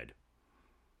edgier side.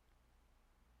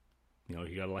 He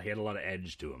had a lot of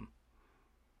edge to him.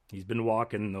 He's been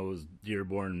walking those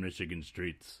Dearborn, Michigan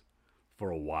streets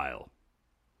for a while.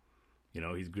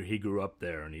 He grew up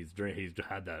there, and he's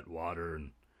had that water,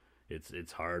 and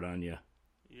it's hard on you.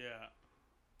 Yeah.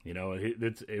 You know, it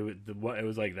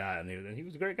was like that, and he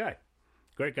was a great guy.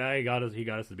 Great guy. He got us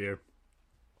the beer.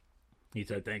 He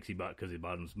said thanks. He bought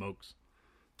him smokes,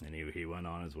 and he went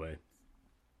on his way.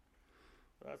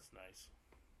 That's nice.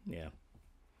 Yeah.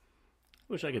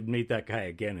 Wish I could meet that guy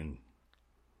again. And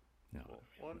no, well,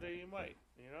 one day you might.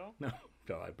 You know? No,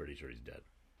 I'm pretty sure he's dead.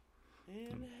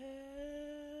 In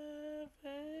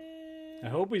heaven. I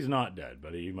hope he's not dead,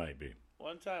 but he might be.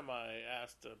 One time I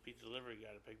asked a pizza delivery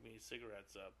guy to pick me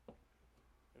cigarettes up,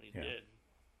 and he did.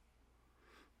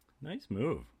 Nice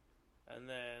move. And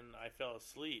then I fell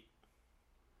asleep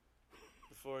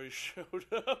before he showed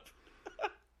up.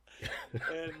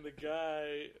 And the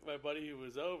guy, my buddy who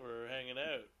was over hanging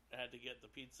out, had to get the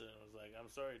pizza, and was like, "I'm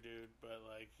sorry, dude, but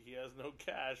like he has no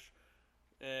cash,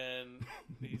 and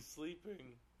he's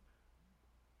sleeping.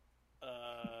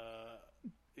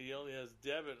 He only has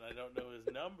debit, and I don't know his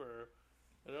number.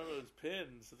 I don't know his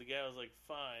PIN." So the guy was like,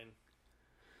 "Fine,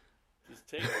 just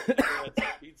take the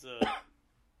pizza.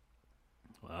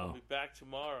 Wow. I'll be back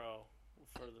tomorrow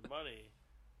for the money."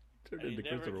 Turned And he into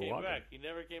never Christopher came Walken. back. He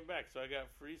never came back. So I got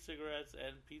free cigarettes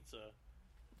and pizza.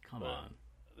 Come on.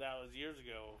 That was years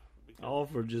ago. because All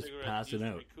for just cigarettes passing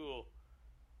used to out. be cool.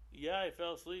 Yeah, I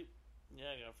fell asleep.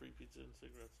 Yeah, I got free pizza and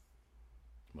cigarettes.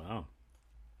 Wow.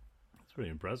 That's pretty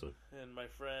impressive. And my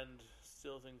friend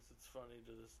still thinks it's funny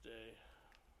to this day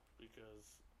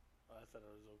because I thought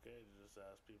it was okay to just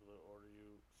ask people to order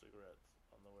you cigarettes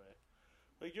on the way.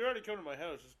 Like, you're already coming to my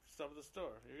house, just stop at the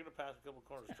store. You're going to pass a couple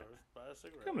corner stores, buy a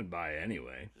cigarette. Coming by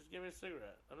anyway. Just give me a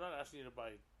cigarette. I'm not asking you to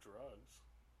buy drugs.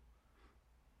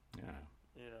 Yeah.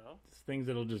 You know? It's things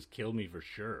that'll just kill me for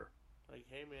sure. Like,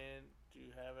 hey man, do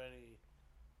you have any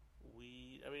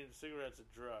weed? I mean, cigarette's a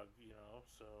drug, you know,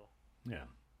 so... Yeah.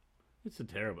 It's a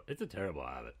terrible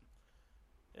habit.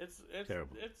 It's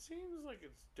terrible. It seems like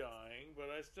it's dying, but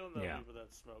I still know people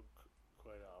that smoke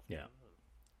quite often. Yeah.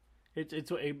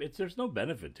 It's there's no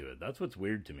benefit to it. That's what's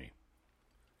weird to me.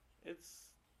 It's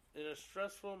in a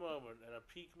stressful moment, at a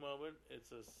peak moment,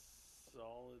 it's a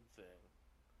solid thing.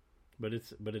 But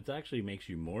it actually makes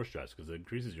you more stressed because it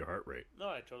increases your heart rate. No,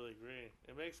 I totally agree.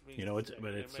 It makes me sick.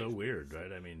 But it's so weird,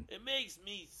 right? I mean, it makes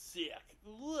me sick.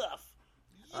 Woof.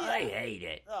 Yeah. I hate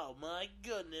it. Oh my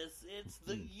goodness, it's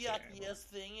the yuckiest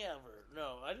thing ever.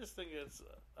 No, I just think it's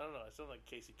I don't know. I sound like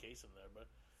Casey Kasem there, but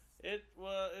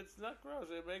it's not gross.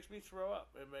 It makes me throw up.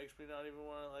 It makes me not even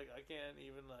want to I can't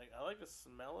even I like the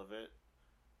smell of it.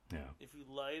 Yeah. If you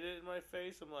light it in my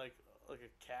face, I'm like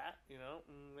a cat, you know.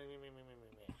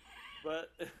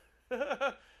 But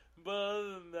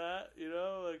other than that, you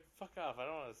know, fuck off. I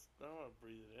don't want to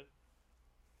breathe it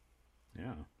in.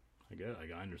 Yeah, I get it.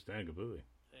 I understand completely.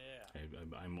 Yeah.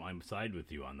 I'm side with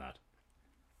you on that.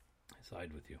 I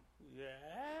side with you. Yeah.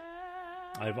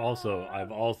 I've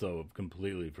also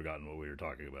completely forgotten what we were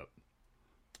talking about.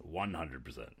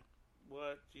 100%.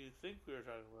 What do you think we were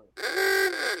talking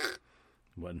about?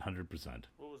 100%.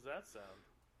 What was that sound?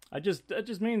 That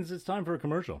just means it's time for a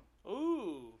commercial.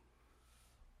 Ooh.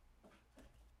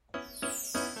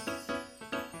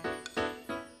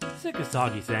 Sick of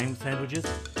soggy sandwiches?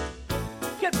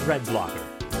 Get Bread Blocker.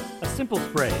 A simple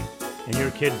spray, and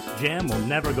your kid's jam will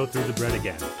never go through the bread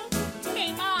again.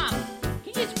 Hey, Mom,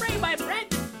 can you spray my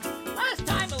bread? Last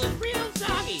time it was real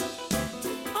soggy.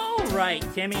 All right,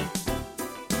 Timmy.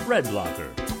 Bread Blocker.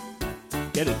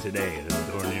 Get it today at a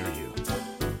store near you.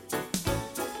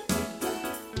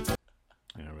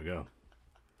 There we go.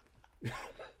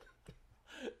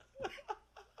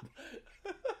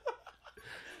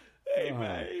 Hey,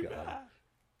 man. Hey, Ma.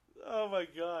 Oh, my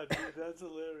God, dude, that's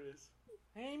hilarious.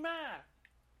 Hey, Ma.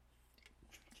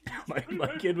 My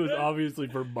kid was obviously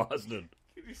from Boston.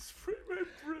 Can you spray my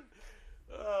bread?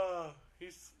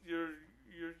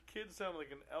 Your kids sound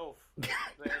like an elf at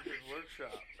the Andrews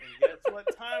Workshop. And guess what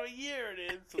time of year it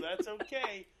is, so that's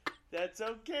okay. That's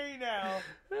okay now.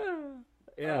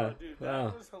 Yeah. Oh, dude,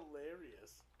 that was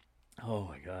hilarious. Oh,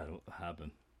 my God. What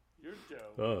happened? You're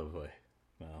dope. Oh, boy.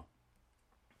 Wow.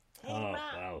 Hey, Oh, Ma,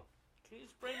 wow. can you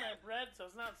spray my bread so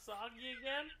it's not soggy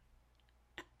again?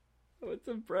 What's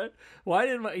a bread? Why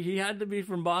did he had to be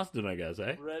from Boston, I guess,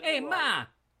 eh? Hey, Ma.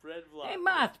 Bread blocker. Hey,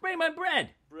 Ma, spray my bread.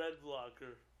 Bread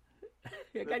blocker.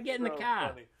 I gotta get in the so car.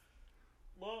 funny.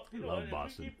 Well, you know love what,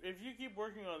 Boston. If you keep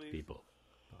working on these People.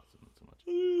 Boston, not so much.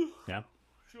 Yeah?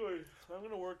 Sure. I'm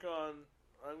gonna work on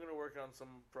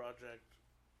some project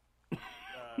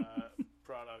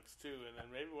products too, and then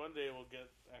maybe one day we'll get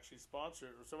actually sponsored,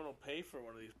 or someone will pay for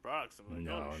one of these products. I'm like,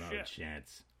 No, oh, not shit. a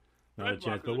chance. Red Not a chance.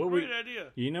 Blocker's But a what great idea.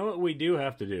 you know what we do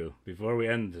have to do before we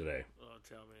end today Oh,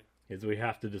 tell me. is we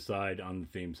have to decide on the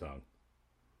theme song.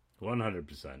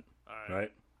 100%. All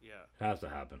Right? Yeah. It has to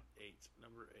happen. 8.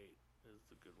 Number 8 is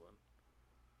the good one.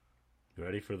 You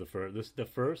ready for the first? This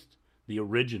is the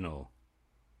original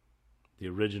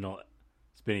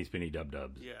Spinny Spinny Dub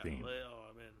Dubs theme.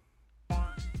 I'm in.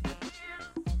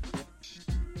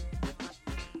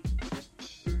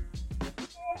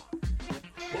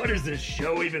 What is this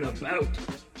show even about? I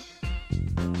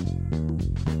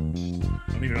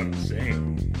don't even know what I'm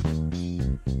saying.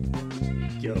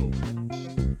 Yo.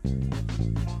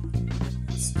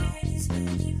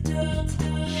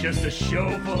 It's just a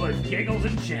show full of giggles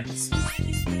and chips. Yo.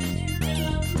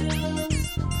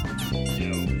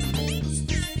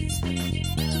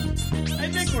 I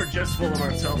think we're just full of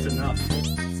ourselves enough.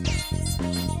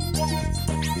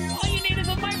 All you need is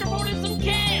a microphone and some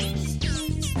cans.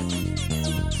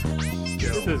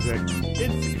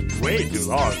 It's way too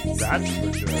long, that's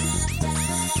for sure.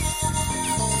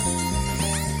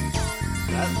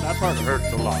 That part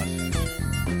hurts a lot. I'm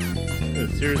gonna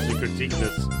seriously critique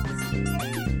this.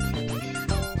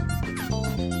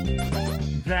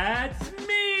 That's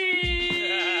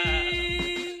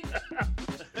me!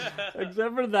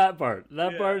 Except for that part.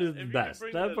 That part is the best.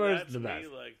 That part is the best.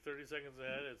 Like 30 seconds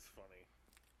ahead, it's funny.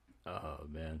 Oh,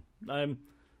 man. I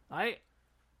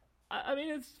mean,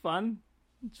 it's fun.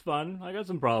 It's fun. I got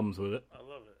some problems with it. I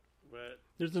love it, but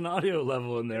there's an audio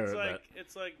level in there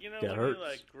it's like you know that when hurts. you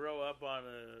like grow up on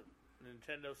a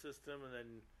Nintendo system and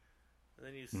then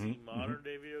you see modern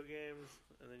day video games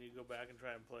and then you go back and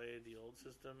try and play the old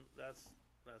system. That's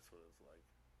what it's like.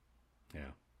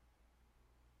 Yeah.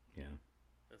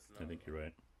 That's I think you're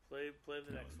right. Play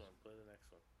the next one. Play the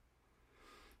next one.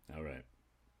 All right.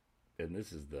 And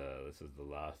this is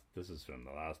from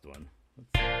the last one.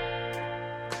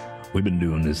 We've been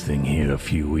doing this thing here a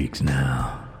few weeks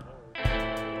now.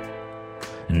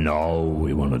 And all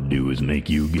we want to do is make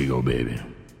you giggle, baby.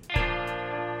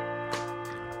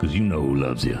 'Cause you know who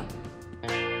loves you.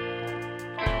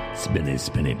 Spinny,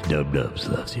 Spinny Dub Dubs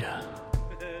loves you.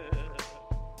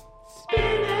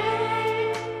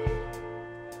 Spinny,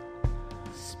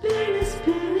 Spinny,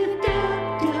 Spinny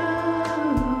Dub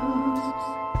Dubs.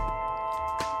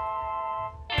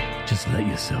 Just let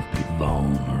yourself be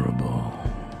vulnerable.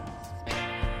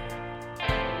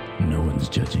 No one's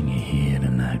judging you here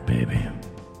tonight, baby.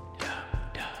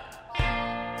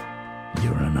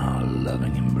 You're in our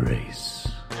loving embrace.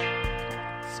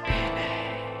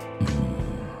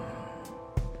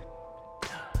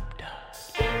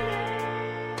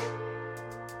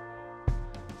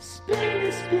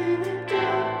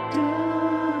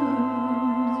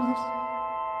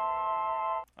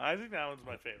 I think that one's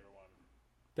my favorite one.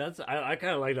 I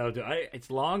kind of like that one too. It's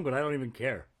long, but I don't even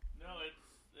care. No,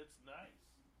 it's nice.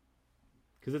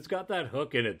 Because it's got that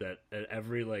hook in it that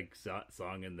every like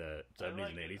song in the 70s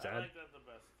and 80s had. I like that the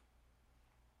best.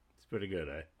 It's pretty good,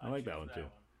 I like that one too.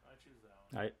 I choose that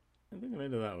one. I think I'm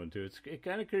into that one too. It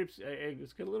kind of creeps.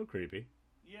 It's a little creepy.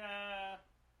 Yeah,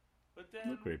 but then a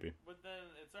little creepy. But then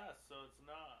it's us, so it's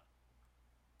not.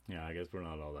 Yeah, I guess we're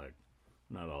not all that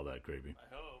creepy. I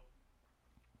hope.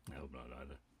 I hope not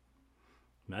either.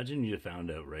 Imagine you found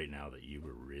out right now that you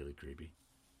were really creepy.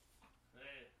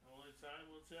 Hey, only time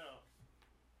will tell.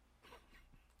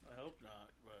 I hope not,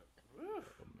 but whew.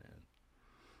 Oh man.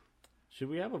 Should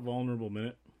we have a vulnerable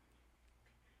minute?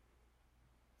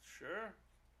 Sure.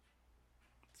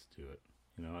 Let's do it.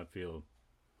 You know, I feel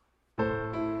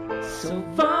So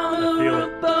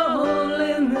vulnerable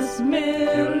in this I feel it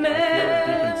minute.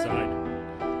 deep inside.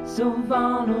 So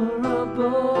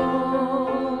vulnerable.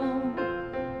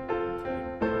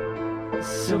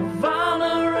 So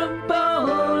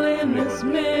vulnerable in this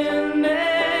minute.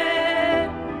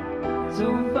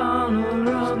 So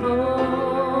vulnerable.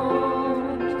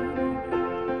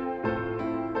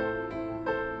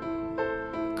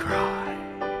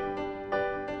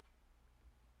 Cry.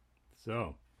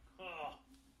 So, Oh,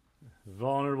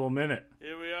 vulnerable minute.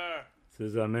 here we are. This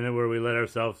is a minute where we let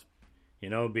ourselves,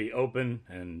 be open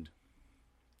and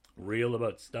real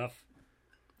about stuff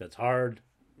that's hard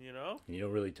You know? and you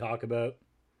don't really talk about.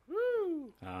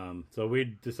 Woo! So we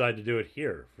decided to do it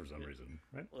here for some reason,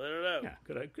 right? Let it out. Yeah,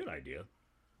 good idea.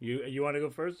 You want to go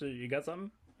first? Or you got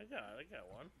something? I got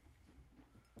one.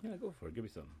 Yeah, go for it. Give me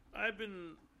something. I've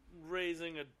been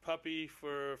raising a puppy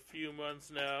for a few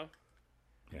months now,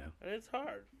 Yeah, and it's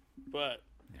hard. But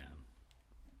yeah.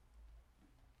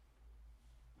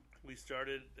 we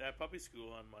started at puppy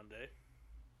school on Monday,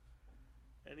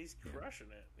 and he's crushing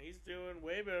it. He's doing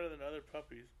way better than other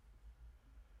puppies.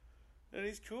 And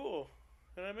he's cool,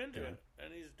 and I'm into it,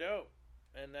 and he's dope.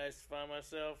 And I find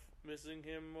myself missing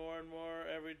him more and more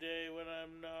every day when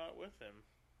I'm not with him.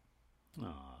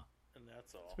 Aw, And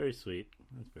that's all. it's very sweet.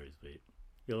 That's very sweet.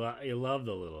 You love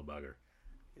the little bugger.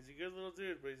 He's a good little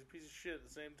dude, but he's a piece of shit at the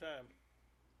same time.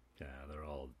 Yeah, they're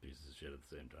all pieces of shit at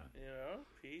the same time. You know,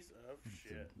 piece of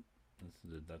shit.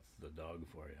 That's the dog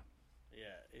for you.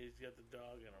 Yeah, he's got the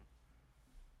dog in him.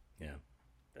 Yeah,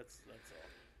 that's all.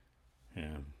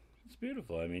 Yeah, it's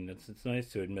beautiful. I mean, it's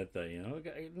nice to admit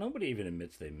that nobody even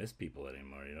admits they miss people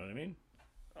anymore. You know what I mean?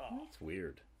 Oh, it's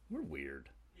weird. We're weird.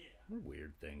 Yeah, we're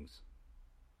weird things.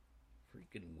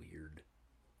 Freaking weird.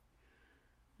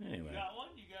 Anyway, you got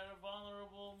one. You got a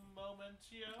vulnerable moment,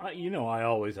 yo. I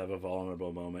always have a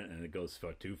vulnerable moment, and it goes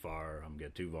too far. I'm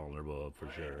get too vulnerable for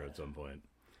sure at some point.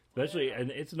 Especially, and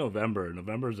it's November.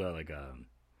 November's a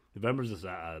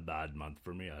bad month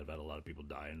for me. I've had a lot of people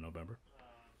die in November.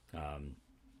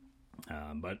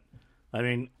 But I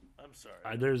mean, I'm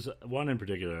sorry. There's one in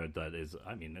particular that is.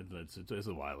 I mean, it's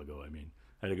a while ago. I mean,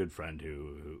 I had a good friend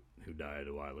who died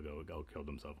a while ago. Killed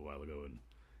himself a while ago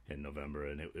in November,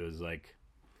 and it was like.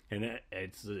 And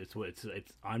it's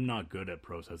I'm not good at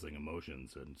processing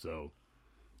emotions, and so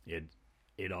it's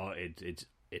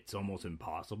almost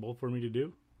impossible for me to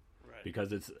do, right? Because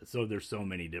there's so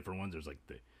many different ones. There's like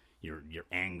you're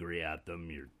angry at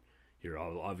them, you're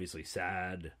obviously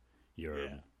sad,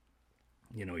 you're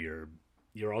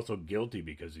also guilty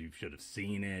because you should have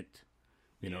seen it.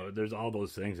 There's all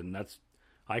those things, and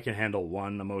I can handle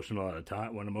one emotion at a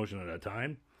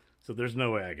time. So there's no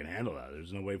way I can handle that.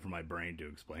 There's no way for my brain to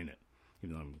explain it,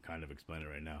 even though I'm kind of explaining it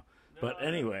right now. No, but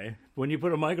anyway, when you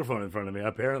put a microphone in front of me,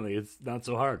 apparently it's not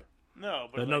so hard. No,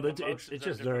 but it's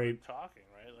just very talking,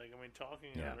 right? Like, I mean, talking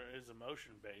is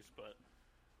emotion based, but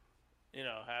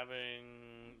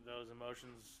having those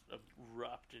emotions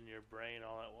erupt in your brain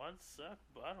all at once, suck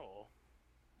butthole.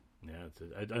 Yeah,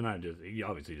 you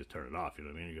obviously just turn it off. You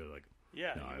know what I mean? You go like,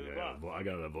 yeah, I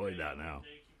gotta avoid that now.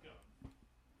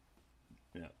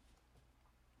 Yeah.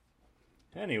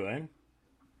 Anyway,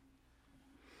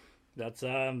 that's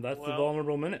the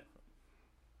vulnerable minute.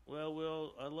 Well,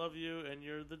 Will, I love you, and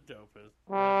you're the dopest.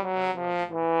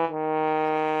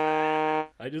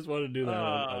 I just want to do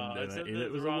that. It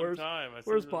was the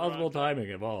worst possible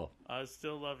timing of all. I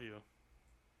still love you.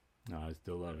 No, I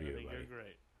still love you. I think buddy. you're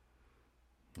great.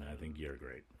 I think you're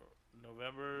great.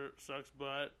 November sucks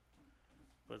butt,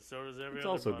 but so does every it's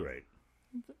other also month. Great.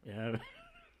 Yeah.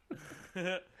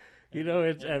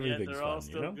 It's everything's they're fun. all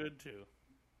still good too.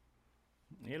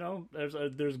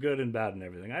 There's good and bad and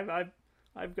everything. I had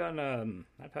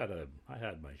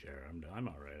my share. I'm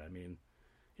all right. I mean,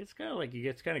 it's kind of like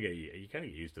you kind of get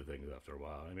used to things after a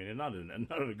while. I mean, not in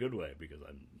a good way because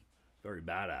I'm very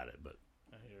bad at it. But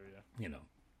I hear you. It's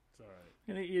all right.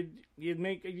 And you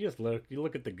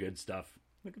look at the good stuff.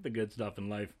 Look at the good stuff in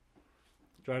life.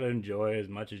 Try to enjoy as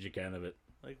much as you can of it.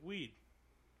 Like weed.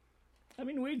 I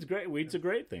mean, weed's great. Weed's a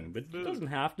great thing, but it doesn't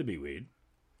have to be weed.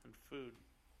 And food.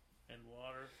 And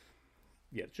water.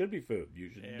 Yeah, it should be food. You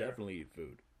should definitely eat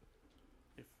food.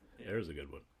 There's a good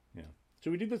one. Yeah.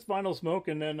 Should we do this final smoke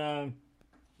and then yeah,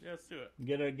 let's do it.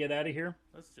 Get out of here?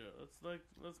 Let's do it.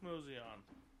 Let's mosey on.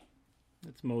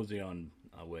 Let's mosey on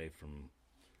away from.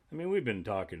 I mean, we've been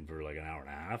talking for like an hour and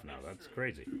a half now. That's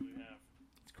crazy.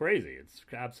 It's crazy. It's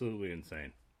absolutely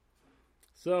insane.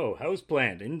 So,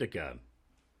 Houseplant Indica.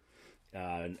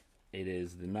 It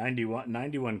is the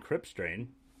 91 Crip strain.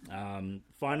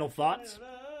 Final thoughts?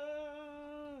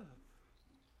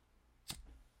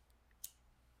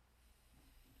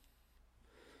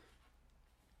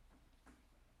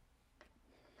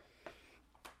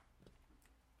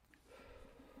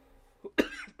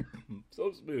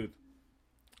 So smooth.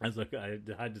 I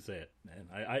had to say it, man.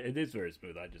 It is very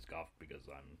smooth. I just coughed because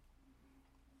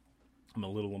I'm a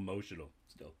little emotional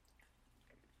still.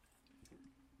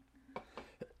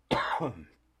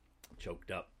 Choked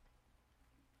up.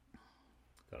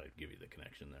 Thought I'd give you the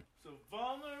connection there. So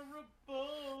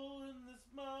vulnerable in this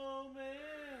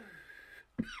moment.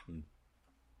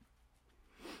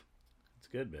 It's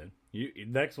good, man.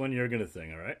 Next one you're gonna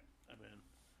sing, all right? I'm in.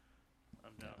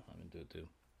 I'm down. I'm into it too.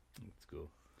 It's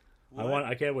cool. What?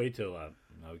 I can't wait till.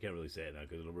 No, we can't really say it now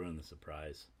because it'll ruin the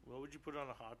surprise. What would you put on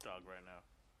a hot dog right now?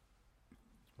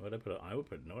 What I put?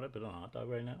 Know what I put on a hot dog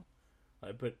right now?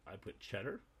 I put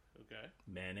cheddar. Okay.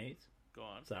 Mayonnaise. Go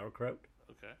on. Sauerkraut.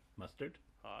 Okay. Mustard.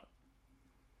 Hot.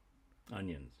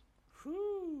 Onions.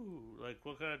 Whew. Like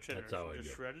what kind of cheddar? That's how I Just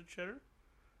go. shredded cheddar?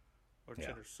 Or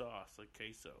cheddar sauce, like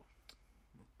queso?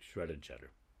 Shredded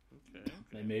cheddar. Okay.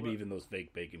 And maybe even those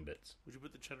fake bacon bits. Would you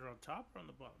put the cheddar on top or on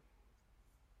the bottom?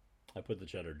 I put the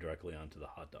cheddar directly onto the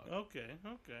hot dog. Okay.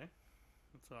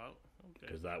 That's hot. Okay.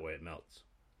 Because that way it melts.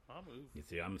 I'll move. You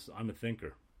see, I'm a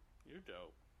thinker. You're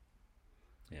dope.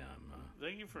 Yeah,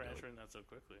 Thank you for answering that so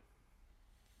quickly.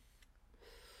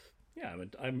 Yeah,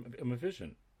 I'm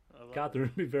efficient. Catherine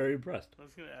would be very impressed. I'm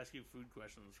just going to ask you food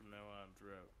questions from now on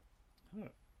throughout. Oh,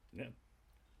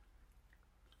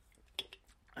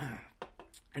 yeah.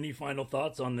 Any final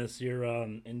thoughts on this here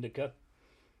Indica?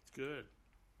 It's good.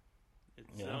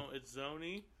 It's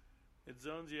zony. It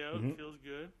zones you out. It feels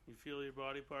good. You feel your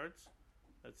body parts.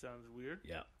 That sounds weird.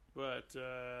 Yeah. But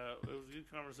it was a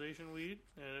good conversation weed,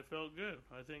 and it felt good.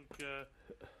 I think,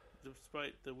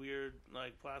 despite the weird,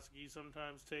 like, plasticky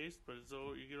sometimes taste, but it's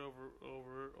you get over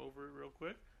it real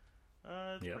quick.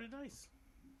 It's pretty nice.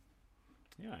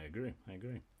 Yeah, I agree.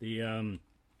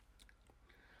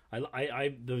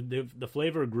 The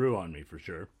flavor grew on me for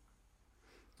sure.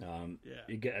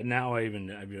 Now I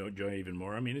enjoy it even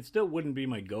more. I mean, it still wouldn't be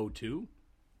my go-to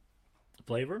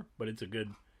flavor, but it's a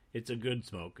good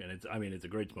smoke, and it's a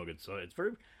great smoke. It's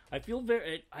very. I feel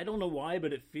very. I don't know why,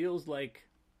 but it feels like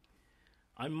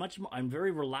I'm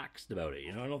very relaxed about it.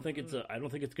 You know, I don't think it's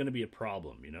going to be a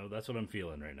problem. You know, that's what I'm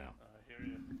feeling right now. I hear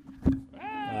you.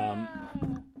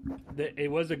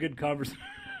 It was a good conversation.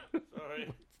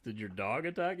 Sorry. Did your dog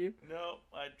attack you? No,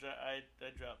 I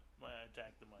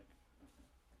attacked the mic.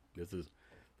 Here's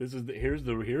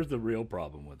the real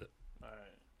problem with it. All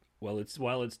right. Well,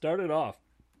 while it started off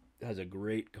as a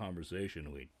great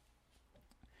conversation,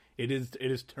 it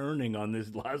is turning on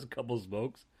this last couple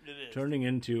smokes. It is turning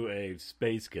into a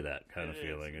space cadet kind of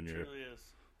feeling, and it truly is.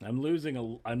 I'm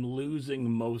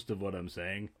losing most of what I'm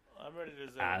saying. I'm ready to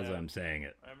zone as out. I'm saying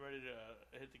it. I'm ready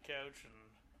to hit the couch and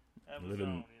have living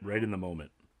a zone, right in the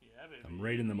moment. Yeah, baby. I'm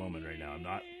right in the moment right now. I'm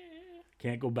not.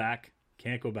 Can't go back.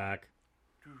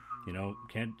 You know,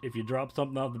 can't. If you drop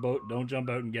something off the boat, don't jump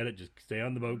out and get it. Just stay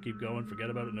on the boat, keep going, forget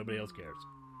about it. Nobody else cares.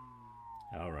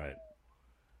 All right.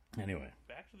 Anyway.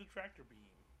 Back to the tractor beam.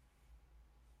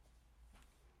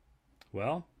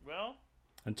 Well.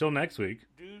 Until next week.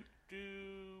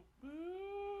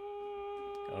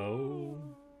 Oh.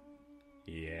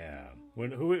 Yeah.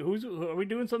 Who's are we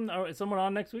doing something? Is someone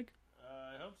on next week?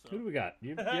 I hope so. Who do we got? Do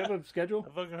you have a schedule?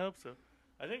 I fucking hope so.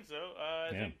 I think so.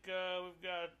 I think we've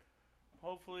got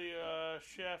hopefully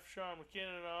Chef Sean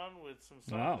McKinnon on with some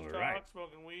sausage talk,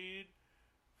 smoking weed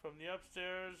from the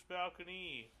upstairs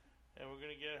balcony, and we're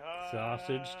gonna get high.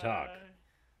 Sausage talk.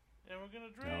 And we're gonna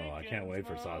drink. Oh, I can't wait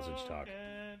for sausage talk.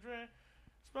 And drink,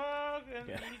 smoke and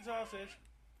eat sausage.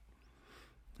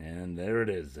 And there it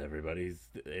is, everybody.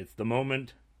 It's the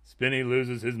moment Spinny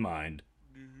loses his mind.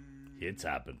 It's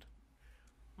happened.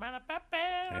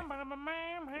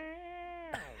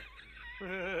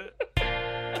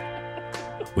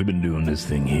 We've been doing this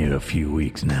thing here a few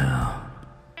weeks now.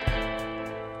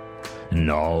 And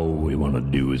all we want to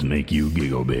do is make you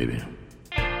giggle, baby.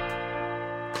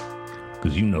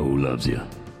 'Cause you know who loves you.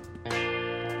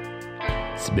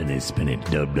 Spinny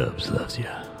Dub-Dubs loves you.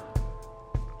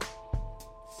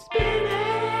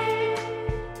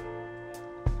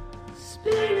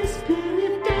 Spinny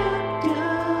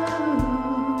Dub-Dubs.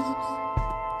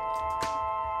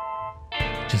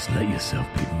 Just let yourself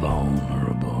be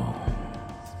vulnerable.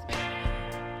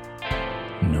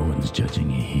 No one's judging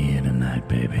you here tonight,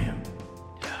 baby.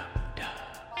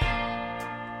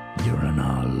 You're in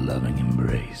our loving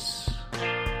embrace.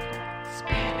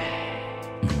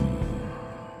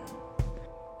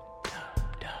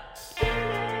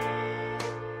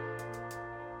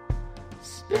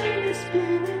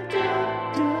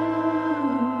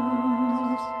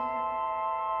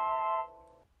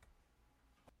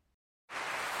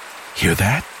 Hear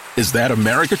that? Is that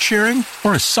America cheering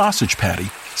or a sausage patty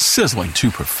sizzling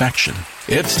to perfection?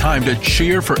 It's time to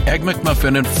cheer for Egg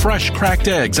McMuffin and fresh cracked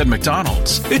eggs at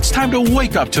McDonald's. It's time to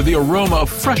wake up to the aroma of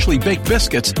freshly baked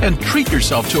biscuits and treat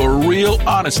yourself to a real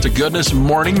honest-to-goodness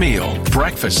morning meal.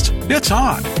 Breakfast, it's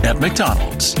on at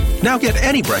McDonald's. Now get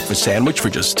any breakfast sandwich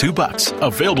for just $2.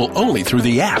 Available only through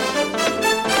the app.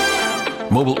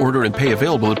 Mobile order and pay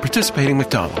available at participating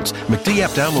McDonald's. McD app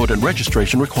download and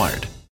registration required.